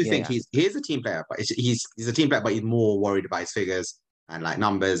still do think he's a team player, but he's a team player, but he's more worried about his figures and like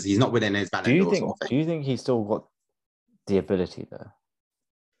numbers. He's not within his balance. Do you think he's still got the ability though?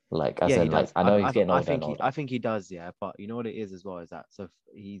 Like, as in, like, I know he's getting older. I think he does, yeah. But you know what it is as well is that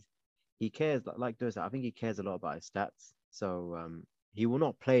he cares like does that. I think he cares a lot about his stats. So he will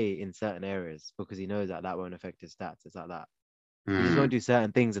not play in certain areas because he knows that won't affect his stats. It's like that. He just won't do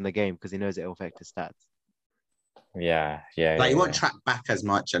certain things in the game because he knows it will affect his stats. Yeah. Like he won't track back as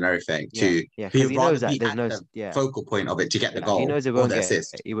much and everything. Because he knows that there's no focal point of it to get the goal. He knows it won't get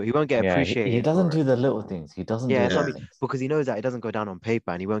assist. He won't get appreciated. He doesn't do the little things. He doesn't do the things because he knows that it doesn't go down on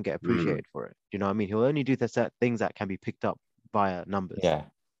paper and he won't get appreciated for it. You know what I mean? He'll only do the certain things that can be picked up via numbers. Yeah,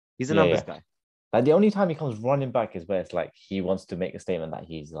 he's a numbers guy. Like the only time he comes running back is where it's like he wants to make a statement that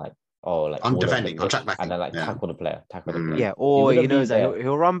he's like, oh, like I'm defending, I'm track back, and then like tackle the player. Yeah, or he knows that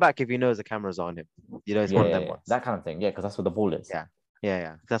he'll run back if he knows the camera's on him. You know, it's one of them ones. That kind of thing. Yeah, because that's where the ball is.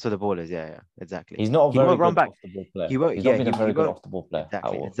 Yeah. That's where the ball is. Yeah, exactly. He's not a very good off the ball player. He won't. He's not been a very good off the ball player.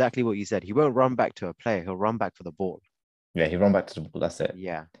 Exactly what you said. He won't run back to a player. He'll run back for the ball. Yeah, he'll run back to the ball. That's it.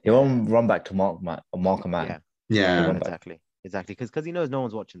 Yeah. He won't run back to mark a man. Yeah. Exactly. Because he knows no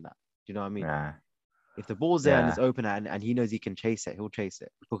one's watching that. Do you know what I mean? Yeah. If the ball's there and it's open and he knows he can chase it, he'll chase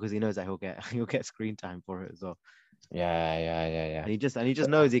it because he knows that he'll get screen time for it as well. Yeah. And he just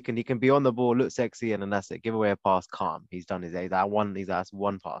knows he can be on the ball, look sexy, and then that's it. Give away a pass, calm. He's done that's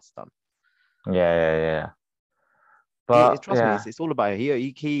one pass done. Yeah. But trust me, it's all about him.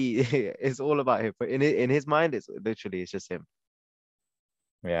 He it's all about him. But in his mind, it's just him.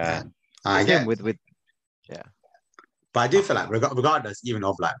 Yeah. I get him with. But I do feel like, regardless even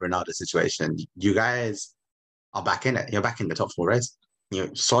of like Ronaldo's situation, you guys are back in it. You're back in the top 4 race.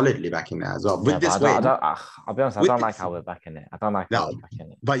 You're solidly back in there as well. With this win, I'll be honest, I don't like how we're back in it. I don't like how we're back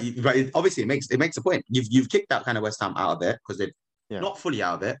in it. But obviously, it makes a point. You've kicked that kind of West Ham out of it because they're not fully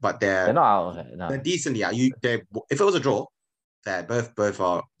out of it, but they're not out of it. No. They're decently out. If it was a draw, they're both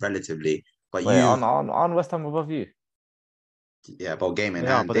are relatively. But on West Ham above you. Yeah, but game in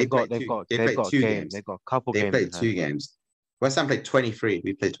hand. But they've got 2 games. They've got a couple games. They played 2 games. West Ham played 23.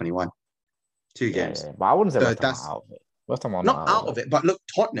 We played 21. 2 games. Yeah. But I wouldn't say West Ham out of it. West Ham are not out of it. But look,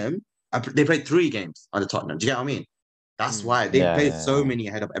 Tottenham, they played 3 games under Tottenham. Do you get what I mean? That's why they played so many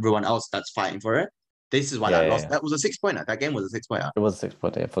ahead of everyone else that's fighting for it. This is why that lost. That was a 6-pointer. That game was a 6-pointer. It was a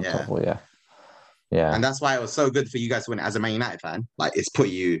 6-pointer for the top 4, yeah. And that's why it was so good for you guys to win it as a Man United fan. Like, it's put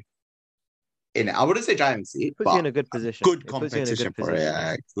you in it. I wouldn't say driving seat, puts you in a good position. Good competition for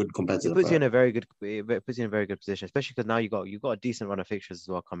it. Good competition. It puts you in a very good position, especially because now you got a decent run of fixtures as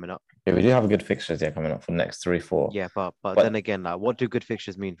well coming up. Yeah, we do have a good fixtures coming up for the next 3-4. Yeah, but then again, like, what do good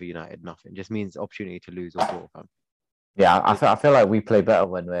fixtures mean for United? Nothing. It just means opportunity to lose or draw. Yeah, I feel like we play better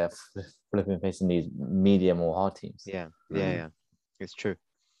when we're flipping facing these medium or hard teams. Yeah, it's true.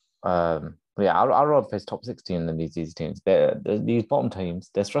 But yeah, I'd rather face top 16 than these easy teams. These bottom teams,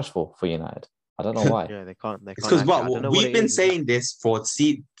 they're stressful for United. I don't know why. They can't. It's because we've been saying this for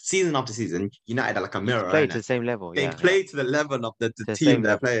season after season. United are like a mirror. Play to the same level. They play to the level of the team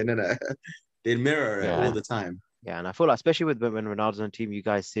they're playing, innit? They mirror it all the time. Yeah, and I feel like, especially when Ronaldo's on the team, you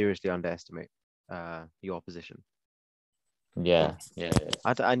guys seriously underestimate your opposition. Yeah.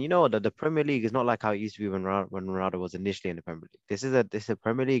 And you know what? The Premier League is not like how it used to be when Ronaldo was initially in the Premier League. This is a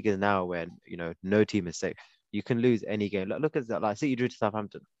Premier League is now where no team is safe. You can lose any game. Look at that. Like City drew to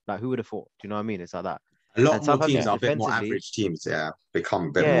Southampton. Like who would have thought? Do you know what I mean? It's like that. A lot more teams are a bit more average teams. Become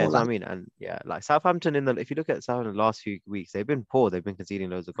a bit more. Yeah, that's what I mean. And like Southampton if you look at Southampton the last few weeks, they've been poor. They've been conceding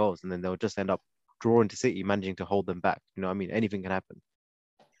loads of goals, and then they'll just end up drawing to City, managing to hold them back. You know what I mean? Anything can happen.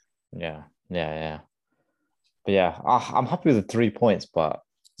 Yeah. But yeah, I'm happy with the 3 points, but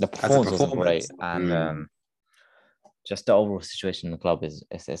the performance wasn't great, and just the overall situation in the club is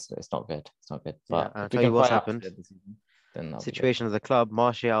it's not good. It's not good. But I'll tell you what's happened. Situation of the club,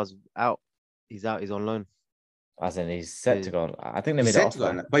 Martial's out. He's out. He's on loan. As in, he's set to go. I think they made it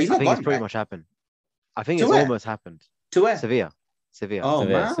offer. But he's not. I think it's pretty much happened. I think it's almost happened. To where? Sevilla. Oh,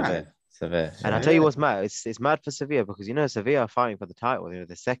 man. Sevilla. And I tell you what's mad. It's mad for Sevilla because Sevilla are fighting for the title.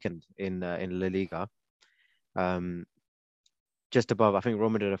 They're second in La Liga. Just above, I think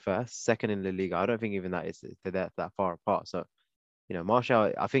Roma did a first, second in La Liga. I don't think even that is they're that far apart. So,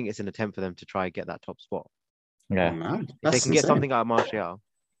 Martial, I think it's an attempt for them to try and get that top spot. Yeah, if they can get something out of Martial.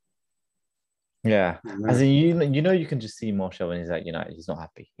 Yeah, as in you can just see Martial when he's at United. He's not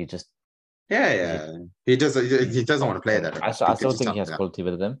happy. He just he doesn't want to play there. I still think he has quality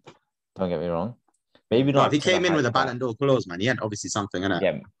with him. Don't get me wrong. Maybe not. If he came in with a Ballon d'Or clause, man, he had obviously something in it.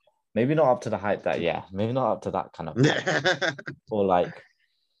 Yeah. Maybe not up to the height that, maybe not up to that kind of height. Or like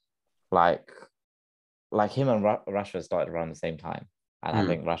him and Rashford started around the same time. And I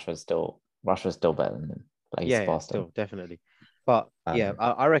think Rashford's still better than him. Like he's faster. Still, definitely. But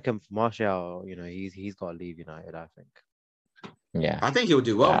I reckon for Martial, he's got to leave United, I think. Yeah. I think he'll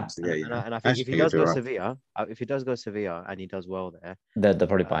do well. Yeah. And I think if he does go Sevilla, and he does well there, they'll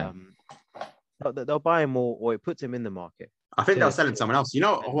probably buy him. They'll buy him or it puts him in the market. I think they'll sell him to someone else.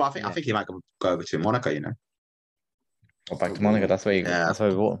 I think he might go over to Monaco, Or back to Monaco. That's where that's where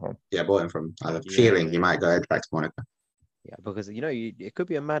we bought him from. Yeah, bought him from. I have a feeling he might go back to Monaco. Yeah, because it could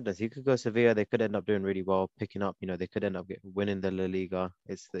be a madness. He could go Sevilla. They could end up doing really well, picking up. They could end up winning the La Liga.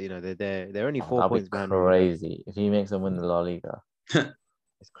 It's they're only 4 points behind. Crazy if he makes them win the La Liga.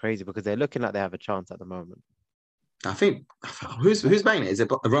 It's crazy because they're looking like they have a chance at the moment. I think who's banging it? Is it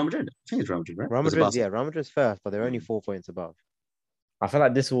Real Madrid? I think it's Real Madrid, right? Real Madrid's first, but they're only 4 points above. I feel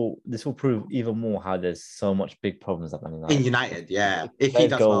like this will prove even more how there's so much big problems at Man United. In United, yeah. If he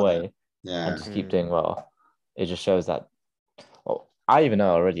does go away, and just keep doing well, it just shows that. Well, I even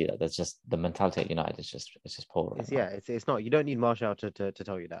know already that there's just the mentality at United is just poor. It's not. You don't need Martial to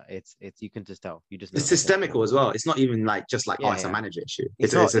tell you that. It's you can just tell. You just. It's systemical as well. It's not even it's a manager issue.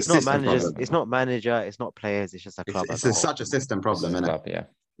 It's not managers. Problem. It's not manager. It's not players. It's just a club. It's such a system problem, isn't it?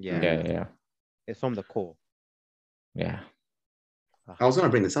 Yeah. It's from the core. Yeah. I was going to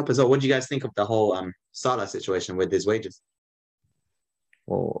bring this up as well. What do you guys think of the whole Salah situation with his wages?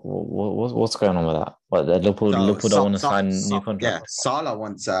 Well, what's going on with that? What, Liverpool don't want to sign new contract? Yeah, Salah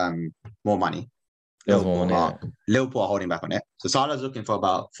wants more money. Liverpool are holding back on it. So Salah's looking for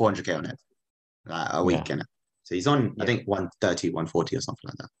about 400k on it a week. Yeah. So he's on, I think, 130, 140 or something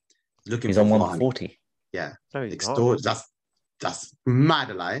like that. He's on 140? Yeah. That's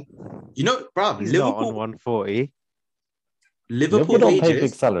mad, like. Bro, he's Liverpool not on 140. Liverpool don't wages, pay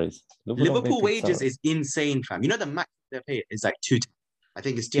big salaries. Liverpool wages is insane, fam. The max they pay is like 210. I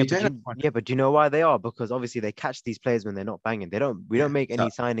think it's 210. But do you know why they are? Because obviously they catch these players when they're not banging. We don't make any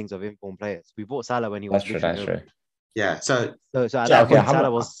signings of informed players. We bought Salah when he was. That's true. Yeah. So at that point,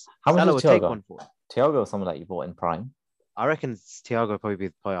 Salah was. How much was Thiago? Thiago was someone that you bought in prime. I reckon Thiago probably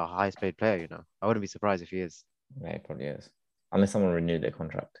be our highest paid player. I wouldn't be surprised if he is. Yeah, he probably is, unless someone renewed their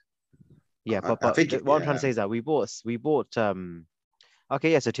contract. Yeah, but what I'm trying to say is that we bought.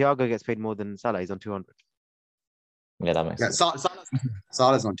 Okay, yeah. So Thiago gets paid more than Salah. He's on 200. Yeah, that makes sense.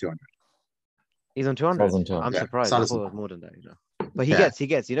 Salah's on 200. He's on 200. I'm surprised. I thought it was more than that. But he gets. He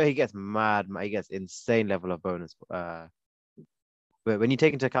gets mad. He gets insane level of bonus. But when you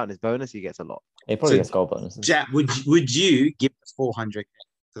take into account his bonus, he gets a lot. He probably gets goal bonuses. Jack, would you give us 400?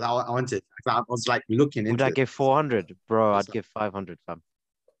 Because I wanted. I was like looking into. Would I give 400, bro? I'd give 500, fam.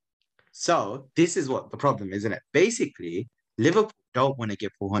 So this is what the problem is, isn't it? Basically, Liverpool don't want to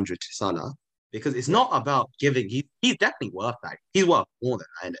give 400 to Salah because it's not about giving. He's definitely worth that. He's worth more than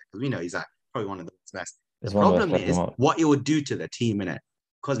that, because we know he's probably one of the best. The problem is what it would do to the team, innit?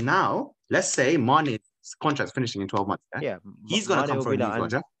 Because now, let's say Mane's contract's finishing in 12 months. Yeah, he's gonna come for a new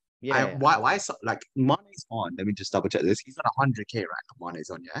contract. Yeah. Why? So, Mane's on. Let me just double check this. He's on 100k right now. Mane's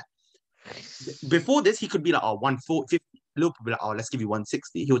on, yeah. Before this, he could be like, 140. Liverpool be like, let's give you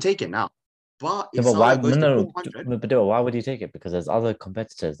 160. He'll take it now. But if why? But why would he take it? Because there's other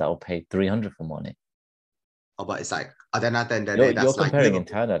competitors that will pay 300 for Mane. Oh, but it's like then you're comparing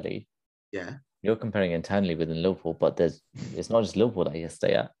internally. Yeah. You're comparing internally within Liverpool, but it's not just Liverpool that he has to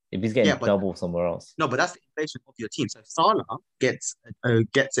stay at. If he's getting double somewhere else. No, but that's the inflation of your team. So if Salah gets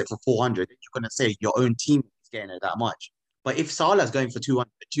it for 400, you're gonna say your own team is getting it that much. But if Salah's going for 200,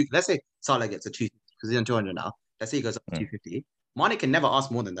 let's say Salah gets a 250 because he's on 200 now. Let's say he goes up to 250. Mane can never ask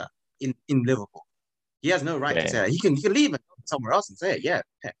more than that in Liverpool. He has no right to say that. He can leave it somewhere else and say it. Yeah,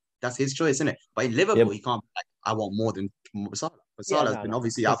 that's his choice, isn't it? But in Liverpool, he can't be like, I want more than Salah. But Salah's been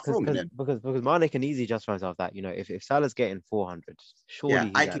obviously out for him. Because Mane can easily justify himself that, if Salah's getting 400,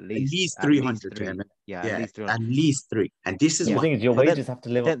 surely he's at least 300 to him. Yeah, at least 300. At least 3. And this is the thing is, your wages have to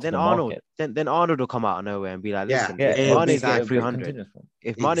live up to the market. Then Arnold will come out of nowhere and be like, listen, if Mane's getting 300,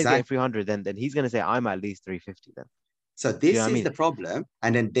 getting 300, then he's going to say, I'm at least 350 then. So this is the problem.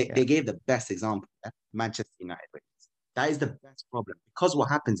 And then they gave the best example, Manchester United. That is the best problem. Because what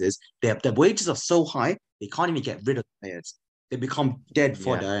happens is their wages are so high, they can't even get rid of the players. They become dead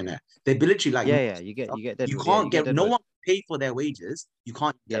fodder, innit? They literally you get dead. You can't get no one pay for their wages. You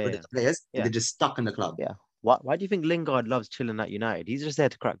can't get rid of the players. They're just stuck in the club. Yeah. Why do you think Lingard loves chilling at United? He's just there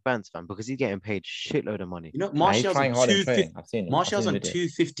to crack bands, fam, because he's getting paid shitload of money. Martial's on 250. Martial's on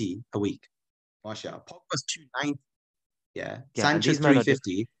 250 a week. Martial. Pogba's 290. Yeah. Sanchez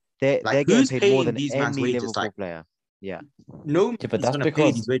 350. They're getting paid more than any Liverpool player. Yeah. No, but that's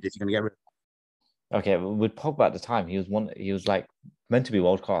because these wages you're gonna get rid of. Okay, with Pogba at the time, he was like meant to be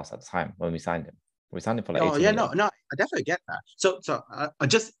world class at the time when we signed him. We signed him for like. Oh yeah, no, I definitely get that. So I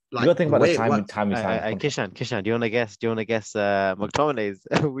just like. You got to think about the time we signed him. Kishan, do you want to guess McTominay's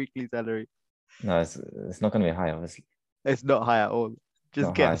weekly salary? No, it's not going to be high, obviously. It's not high at all.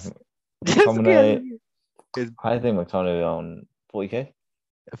 Just guess. McTominay. I think McTominay on 40k.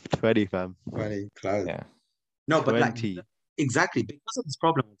 20, fam. 20, close. Yeah. No, but 20. Exactly, because of this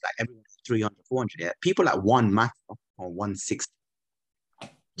problem with everyone 300, 400. Yeah, people like Juan Mata on 160. Do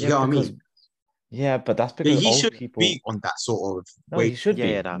you get what I mean? Yeah, but that's because he should people be on that sort of weight. He should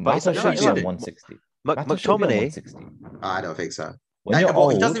be. Mata should be on 160. McTominay. I don't think so. When you're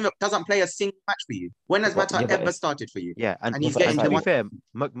old, he doesn't play a single match for you. When has Mata ever started for you? Yeah, and he's getting. To be fair,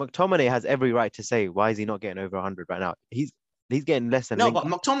 McTominay has every right to say why is he not getting over 100 right now? He's getting less than. No, but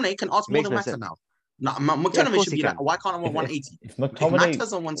McTominay can ask more than Mata now. No, McTominay should be like, why can't I want 180? If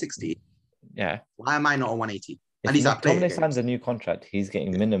Mata's on 160, why am I not on 180? And he's McTominay signs a new contract, he's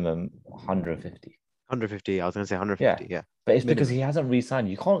getting minimum 150. 150. I was going to say 150. Yeah, but it's because he hasn't re-signed.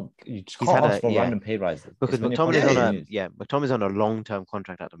 You just can't ask for random pay rises because McTominay's on a long-term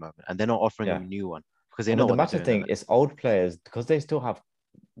contract at the moment, and they're not offering him a new one because they know the Mata thing is old players because they still have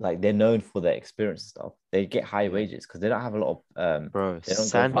they're known for their experience and stuff. They get high wages because they don't have a lot of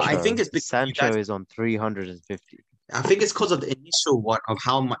I think it's because Sancho is on 350. I think it's because of the initial one of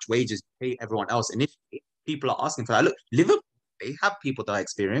how much wages pay everyone else initially. People are asking for that. Look, Liverpool, they have people that are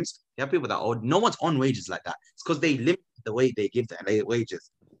experienced. They have people that are old. No one's on wages like that. It's because they limit the way they give their wages.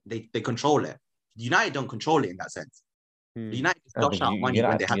 They control it. United don't control it in that sense. United just dosh out money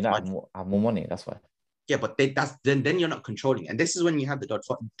when they have money. Have more money. That's why. Yeah, but then you're not controlling. And this is when you have the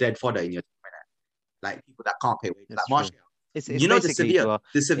dead fodder in your team, like people that can't pay wages. Like Martial. It's the Sevilla.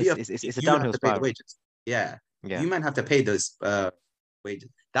 It's a downhill spiral. Wages. Yeah. You might have to pay those wages.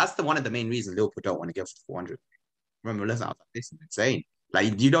 That's one of the main reasons Liverpool don't want to give 400. Remember, listen, I was like, this is insane.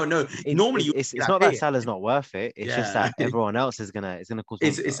 Like you don't know. Normally, it's not that Salah's not worth it. It's just that everyone else is gonna cause.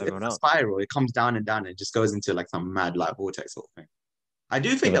 It's a spiral. It comes down and down, and it just goes into like some mad like vortex sort of thing. I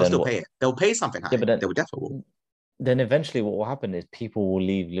do think they'll still pay it. They'll pay something high. Yeah, but then, they will definitely. Then eventually, what will happen is people will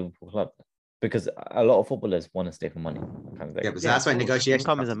leave Liverpool club because a lot of footballers want to stay for money. Yeah, but that's when negotiations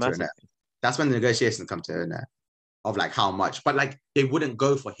come to an end. That's when the negotiations come to an end of like how much, but like they wouldn't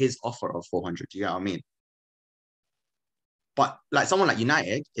go for his offer of 400. Do you know what I mean? But like someone like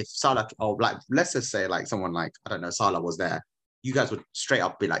United, if Salah, or like let's just say like someone like I don't know, Salah was there, you guys would straight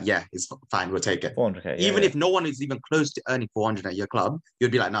up be like, yeah, it's fine, we'll take it. 400K, even if no one is even close to earning 400 at your club,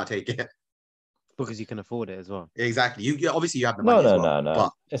 you'd be like, no, take it because you can afford it as well. Exactly. You obviously you have the money. No.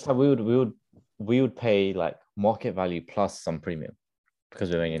 But it's like we would pay like market value plus some premium because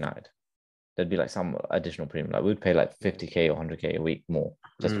we're in United. There'd be like some additional premium. Like we'd pay like 50K or 100K a week more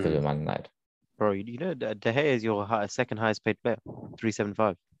just because we're Man United. Bro, you know De Gea is your second highest paid player,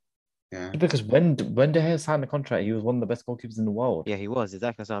 375. Yeah. Because when De Gea signed the contract, he was one of the best goalkeepers in the world. Yeah, he was.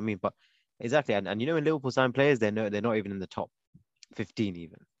 Exactly. That's what I mean. But exactly. And you know when Liverpool sign players, they're not even in the top 15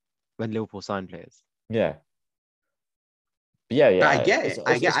 even. When Liverpool sign players. Yeah. But yeah. I get it.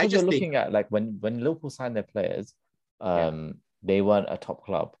 I just looking at like when Liverpool signed their players, they weren't a top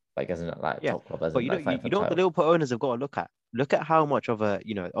club. Like as in like top club. As but you know what the Liverpool owners have got to look at. Look at how much of a,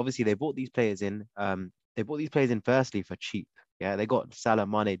 obviously they bought these players in. They bought these players in firstly for cheap. Yeah, they got Salah,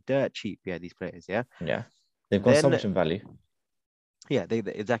 Mane dirt cheap. Yeah, these players. Yeah. Yeah, they've gone so much in value. Yeah,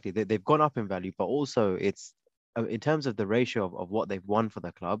 exactly. They've gone up in value, but also it's in terms of the ratio of what they've won for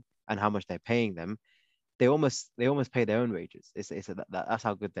the club and how much they're paying them. They almost pay their own wages. That's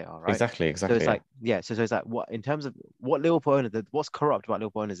how good they are, right? Exactly. So it's like So it's like what in terms of what Liverpool owners, what's corrupt about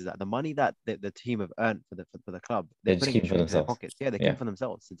Liverpool owners is that the money that the team have earned for the club, they're just putting keep for themselves. Their pockets. Yeah, they keep for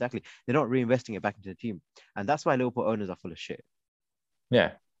themselves. Exactly. They're not reinvesting it back into the team, and that's why Liverpool owners are full of shit.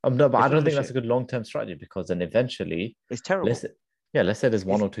 Yeah. No, but I don't think that's a good long-term strategy because then eventually it's terrible. Let's say there's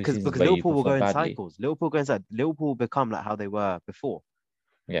one or two seasons because Liverpool will go in cycles. Liverpool go inside. Liverpool will become like how they were before.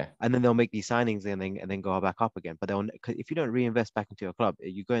 Yeah, and then they'll make these signings and then go back up again. But if you don't reinvest back into your club,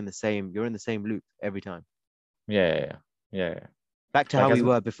 you're in the same loop every time. Yeah. Back to how we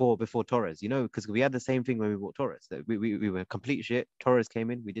were before Torres, because we had the same thing when we bought Torres. We were complete shit. Torres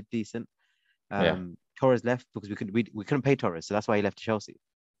came in, we did decent. Torres left because we couldn't pay Torres, so that's why he left to Chelsea.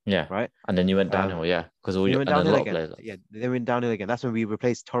 Yeah, right. And then you went downhill, because we went downhill again. Yeah, they went downhill again. That's when we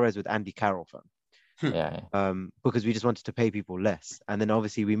replaced Torres with Andy Carroll, fam. Because we just wanted to pay people less, and then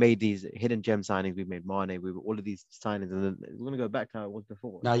obviously we made these hidden gem signings. We made Mane, all of these signings, and then we're gonna go back to how it was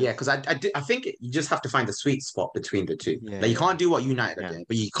before. No, because I think you just have to find the sweet spot between the two. Like you can't do what United are doing,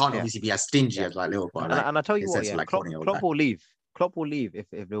 but you can't obviously be as stingy as like Liverpool. And I tell you what, Klopp will leave. Klopp will leave if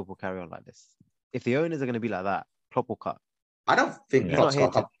Liverpool carry on like this. If the owners are going to be like that, Klopp will cut. I don't think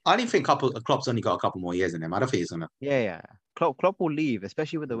Klopp's only got a couple more years in him. I don't think he's gonna. Yeah. Klopp will leave,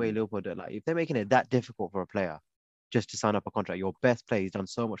 especially with the way Liverpool do. Like if they're making it that difficult for a player just to sign up a contract, your best player, he's done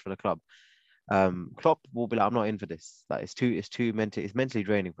so much for the club. Klopp will be like, I'm not in for this. Like it's mentally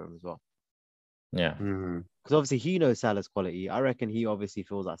draining for him as well. Yeah. Because obviously he knows Salah's quality. I reckon he obviously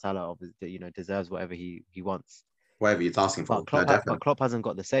feels like Salah deserves whatever he wants. Whatever he's asking for. But Klopp hasn't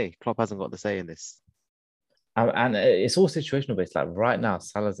got the say. Klopp hasn't got the say in this. And it's all situational based. Like right now,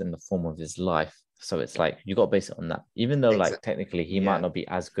 Salah's in the form of his life. So it's like you got to base it on that. Even though like technically he might not be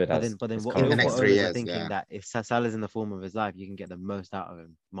as good as but then what in the next 3 years are thinking that if Salah's in the form of his life, you can get the most out of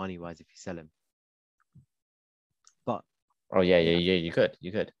him money wise if you sell him. But you could.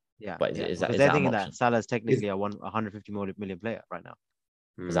 Yeah, but is that they're thinking that Salah's technically a 150 million player right now.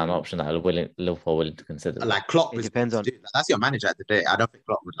 Is that an option that Liverpool willing to consider? Like Klopp, it depends on. That's your manager at the day. I don't think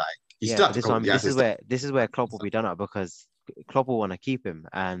Klopp would like. This is where Klopp will be done up because Klopp will want to keep him,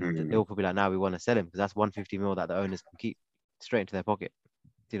 and Liverpool will be like, now we want to sell him because that's 150 mil that the owners can keep straight into their pocket.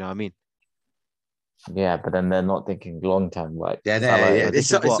 Do you know what I mean? Yeah, but then they're not thinking long term. Like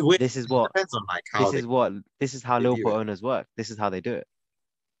This is what depends on like how this is how Liverpool owners work. This is how they do it.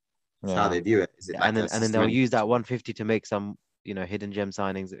 That's how they view it. Is it and then they'll use that 150 to make some hidden gem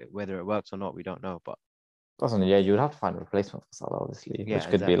signings. Whether it works or not, we don't know. But you would have to find a replacement for Salah, obviously, which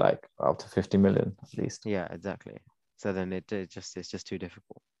could be like up to 50 million at least. Yeah, exactly. So then it's just too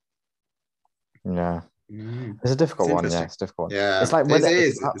difficult. Yeah, it's a difficult one. Yeah, it's a difficult one. Yeah, it's like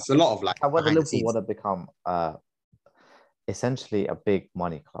it's a lot of like whether Liverpool want to become essentially a big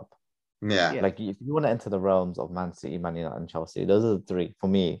money club. Yeah. Like if you want to enter the realms of Man City, Man United, and Chelsea, those are the three for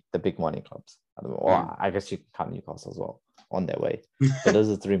me, the big money clubs. Or I guess you can count Newcastle as well on their way. But those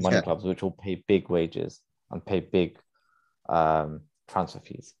are the three money clubs which will pay big wages and pay big transfer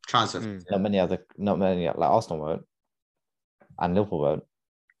fees. Not many like Arsenal won't, and Liverpool won't.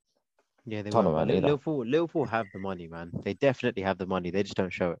 Yeah, they won't. Liverpool have the money, man. They definitely have the money. They just don't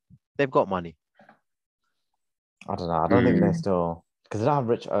show it. They've got money. I don't know. I don't think they're still. Because they don't have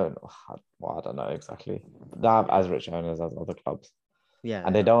rich owners. Well, I don't know exactly. They don't have as rich owners as other clubs. Yeah.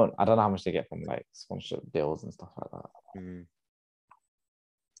 And they don't. I don't know how much they get from like sponsorship deals and stuff like that.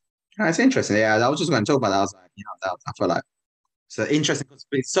 It's interesting. Yeah, I was just going to talk about that. I was like, I feel like so interesting because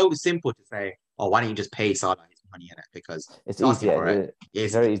it's so simple to say, oh, why don't you just pay Salah his money in it? Because it's easy.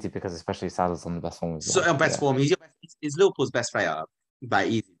 It's very easy because especially Salah's on the best form. So on best form, he's Liverpool's best player by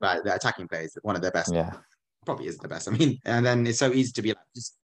the attacking players, one of their best. Yeah. Probably is the best. I mean, and then it's so easy to be like,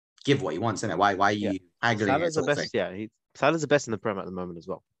 just give what he wants, isn't it? Why are you haggling? Salah's the best. Yeah, Salah's the best in the Prem at the moment as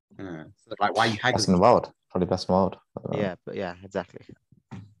well. So like, why are you haggling? Best in the world, probably best in the world. Yeah, exactly.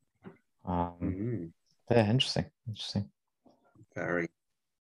 Yeah, interesting. Very.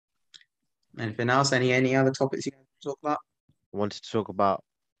 Anything else? Any other topics you want to talk about? I wanted to talk about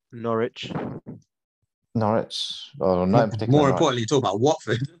Norwich. Or not in particular. More importantly, talk about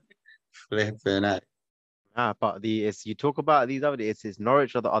Watford. But you talk about these other it's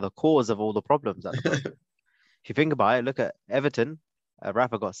Norwich are the cause of all the problems at the moment. If you think about it, look at Everton.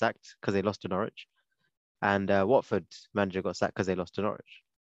 Rafa got sacked because they lost to Norwich, and Watford manager got sacked because they lost to Norwich.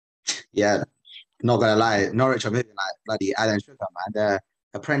 Yeah, not gonna lie, Norwich are moving like bloody Alan Sugar, man. They're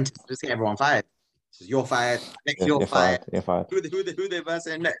apprentice, just get everyone fired. So you're fired. Next, you're fired. You're fired. Who they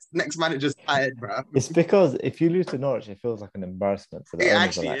versing next? Next manager's fired, bro. It's because if you lose to Norwich, it feels like an embarrassment. So it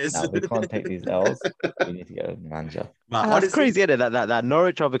actually is. No, we can't take these L's. We need to get a manager. That's crazy, isn't it? That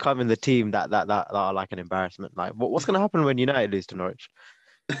Norwich are becoming the team that are like an embarrassment. Like, what's going to happen when United lose to Norwich?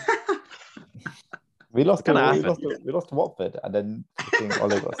 we lost to Watford, and then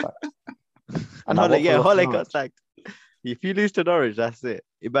Ole got sacked. And Ole got sacked. If you lose to Norwich, that's it.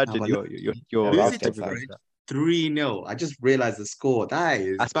 Imagine you're 3-0. I just realized the score.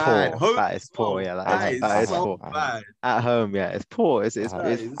 That's bad. Poor. That is poor. Yeah, that is poor. Bad. At home, yeah, it's poor. It's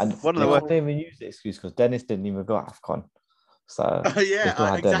and one of the worst. They even use the excuse because Dennis didn't even go AFCON. So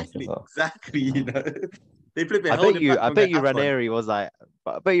exactly. You know, they flip it. I bet you Ranieri was like,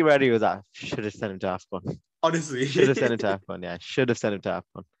 should have sent him to AFCON. Honestly, should have sent him to AFCON. Yeah, should have sent him to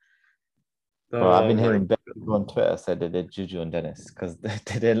AFCON. Well, I've been hearing people on Twitter said they did juju on Dennis because they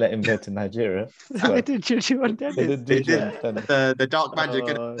didn't let him go to Nigeria. So they did juju on Dennis. They did the dark magic.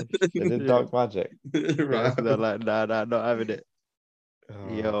 They did dark magic. Right. They're like, nah, not having it.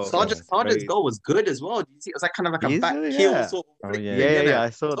 Sargent's goal was good as well. Do you see? It was like kind of like a back heel sort of. I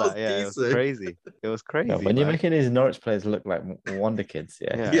saw that. Yeah, it was crazy. It was crazy. Yeah, when you're making these Norwich players look like wonder kids,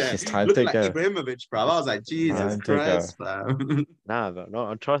 it's time to like go. Ibrahimovic, bro. I was like, Jesus Christ, fam. Nah, but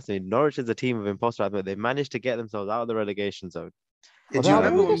no, trust me. Norwich is a team of imposters, but they managed to get themselves out of the relegation zone. Do you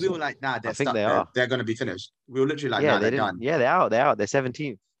remember when we were like, nah, they're stuck. They're going to be finished. We were literally like, nah, they're done. Yeah, they're out. They're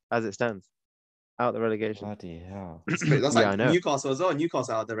 17th as it stands. Out the relegation. Bloody hell. That's like Newcastle as well.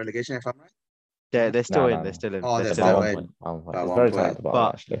 Newcastle out the relegation, if I'm right. They're still in. They're still in. Oh, they're still in. It's very tight at the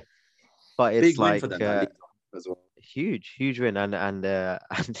bottom, actually. But it's big like win for them, as well. Huge win, and I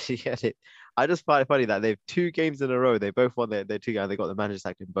just find it funny that they've 2 games in a row. They both won their 2 games. They got the manager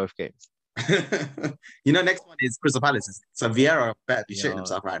sacked in both games. Next one is Crystal Palace. So Vieira better be shitting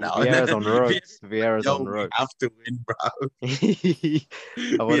himself right now. Vieira's on the ropes. Vieira's on the ropes. We have to win, bro.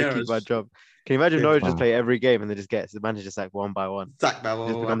 I want to keep my job. Can you imagine Norwich just play every game and they just get the manager sacked one by one? Sacked by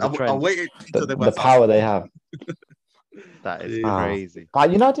one. I'm waiting the power they have. That is crazy. But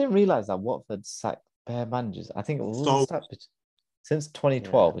I didn't realize that Watford sacked bare managers. I think it was since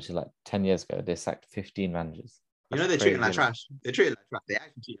 2012, which is like 10 years ago, they sacked 15 managers. They're treating like trash. They're treating like trash. They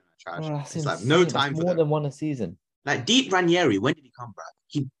actually treat like trash. It's like no time for more than one a season. Like Deep Ranieri, when did he come back?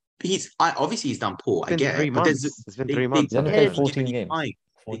 Obviously he's done poor. I get it. But it's been 3 months. He's only played 14 games.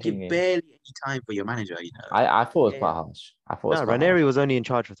 They give barely any time for your manager, I thought it was quite harsh. Ranieri was only in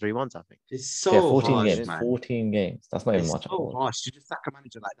charge for 3 months, I think. It's so 14 harsh, games. Man. 14 games. That's not even much. It's so harsh to just sack a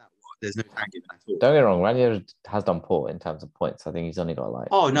manager like that. There's no time given at all. Don't get me wrong, Ranieri has done poor in terms of points. I think he's only got like.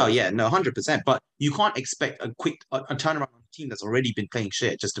 Oh no, 100%. But you can't expect a quick turnaround on a team that's already been playing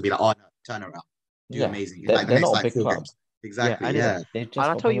shit just to be like, oh no, turnaround, do amazing. They're not a big club. Games. Exactly. And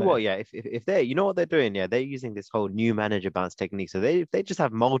I'll tell you what, if they're, you know what they're doing, they're using this whole new manager bounce technique. So if they just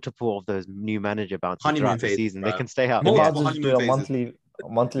have multiple of those new manager bounces throughout the season, they can stay out. They might just do a monthly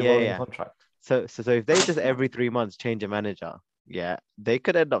rolling contract. So if they just every 3 months change a manager, they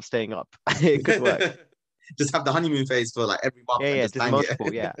could end up staying up. It could work. Just have the honeymoon phase for like every month. Just multiple.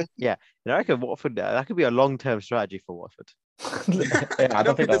 And I reckon Watford, that could be a long-term strategy for Watford. I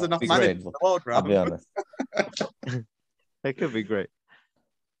don't think there's enough managers in the world, bro. I'll be honest. It could be great.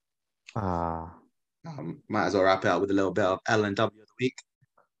 Might as well wrap it up with a little bit of L and W of the week.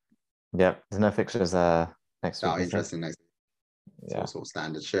 Yeah, there's no fixtures next week. Interesting next week. Yeah, sort of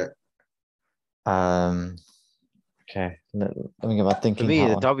standard shit. Okay, let me get my thinking. For me,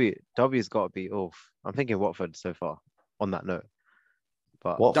 the W's got to be off. I'm thinking Watford so far. On that note,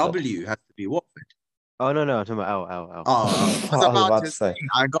 but Watford. W has to be Watford. Oh no, I'm talking about L. Oh, I was about to say.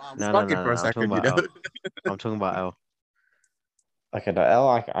 I was stuck for a second. I'm talking about L. Okay, no, L.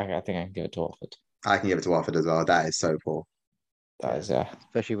 I think I can give it to Watford. I can give it to Watford as well. That is so poor. That is,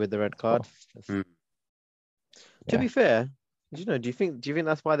 especially with the red card. To be fair, do you think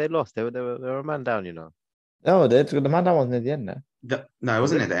that's why they lost? They were a man down, No, the man down wasn't at the end there. No, it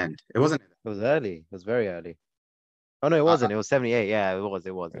wasn't at the end. It wasn't. It was early. It was very early. Oh no, it wasn't. It was 78. Yeah, it was.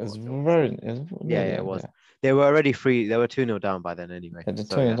 It was. It was. Yeah. They were already free. They were 2-0 down by then anyway. They're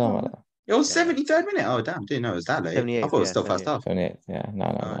 2-0 down by then. It was 73rd minute. Oh damn! Didn't know it was that late. I thought it was still first half. 78. Yeah.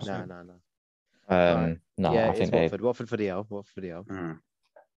 No. No. Yeah, I think Watford. Watford for the L.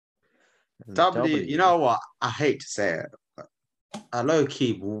 W. You know what? I hate to say it, but a low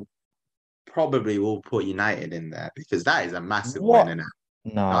key will probably put United in there because that is a massive win, isn't it?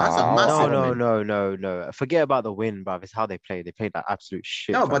 No, that's a massive win. No. Forget about the win, bruv. It's how they played. They played that absolute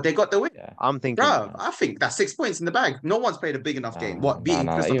shit. No, but they got the win. Yeah. I'm thinking, bro. I think that's 6 points in the bag. No one's played a big enough game. What beating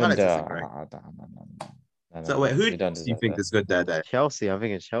Crystal Palace? So wait, who do you think is good there? Chelsea. I'm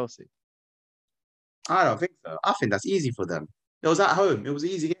thinking Chelsea. I don't think so. I think that's easy for them. It was at home. It was an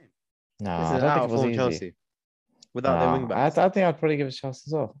easy game. No, I don't think it was easy. Chelsea. Without their wing backs. I think I'd probably give it Chelsea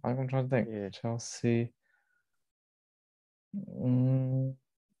as well. I'm trying to think. Yeah. Chelsea.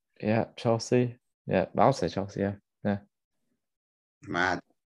 Yeah, Chelsea. Yeah, I'll say Chelsea. Yeah. Mad.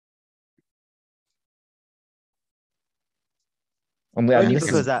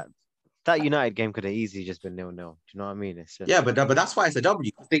 Because that United game could have easily just been 0-0. Do you know what I mean? It's just... Yeah, but that's why it's a W.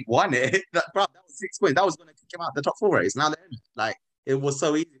 Because they won it. That was 6 points. That was going to kick him out the top 4 race. Now they're in it. Like it was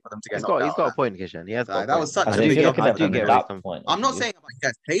so easy for them to get. He's got a point, Kishan. He has got. That was such a big point. I'm not saying you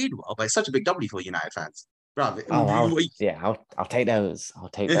guys played well, but it's such a big W for United fans. Bro, I'll take those.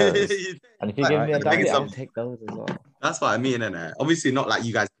 And if you give me a W, I'll take those as well. That's what I mean, innit? Obviously, not like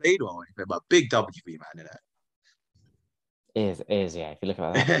you guys played well or anything, but big W for you, man, innit? Is yeah. If you look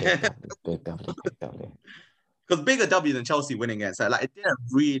at that, big W. Because bigger W than Chelsea winning it, so like it didn't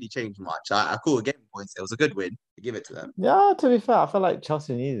really change much. I call it game points. It was a good win. To give it to them. Yeah, to be fair, I feel like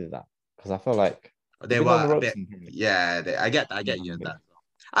Chelsea needed that because I feel like they were a bit. Yeah, I get you in that.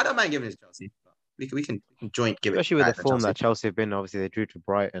 I don't mind giving it to Chelsea. We can joint give it. Especially with the form that Chelsea have been. Obviously, they drew to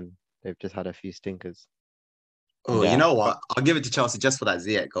Brighton. They've just had a few stinkers. Oh, you know what? I'll give it to Chelsea just for that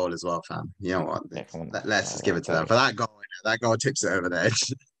Ziyech goal as well, fam. You know what? Let's just give it to them for that goal. That goal tips it over the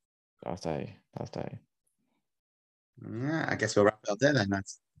edge. I'll tell you. Yeah, I guess we'll wrap it up there then.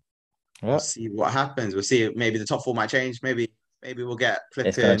 We'll see what happens. We'll see. Maybe the top 4 might change. Maybe we'll get flipped.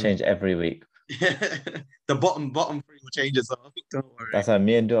 It's going to change every week. The bottom 3 will change as well. Don't worry. That's why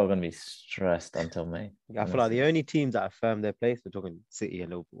me and Duo are going to be stressed until May. I feel like the only teams that have firmed their place, we're talking City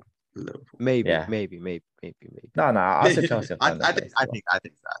and Liverpool. Maybe. No, I'll say Chelsea. I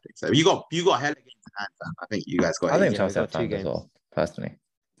think so. You got hella games in hand, fam. I think you guys got. I think Chelsea have 2 games as well, personally.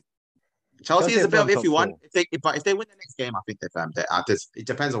 Chelsea is a bit of if you want. If they win the next game, I think they're firm. It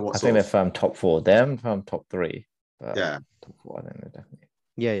depends on what. I think they're firm top 4. Them firm top 3. But yeah, top 4. I think they're definitely.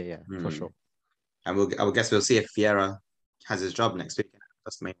 Yeah, for sure. And I guess we'll see if Vieira has his job next week.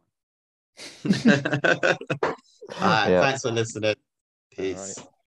 That's the main one. All right, thanks for listening. Peace.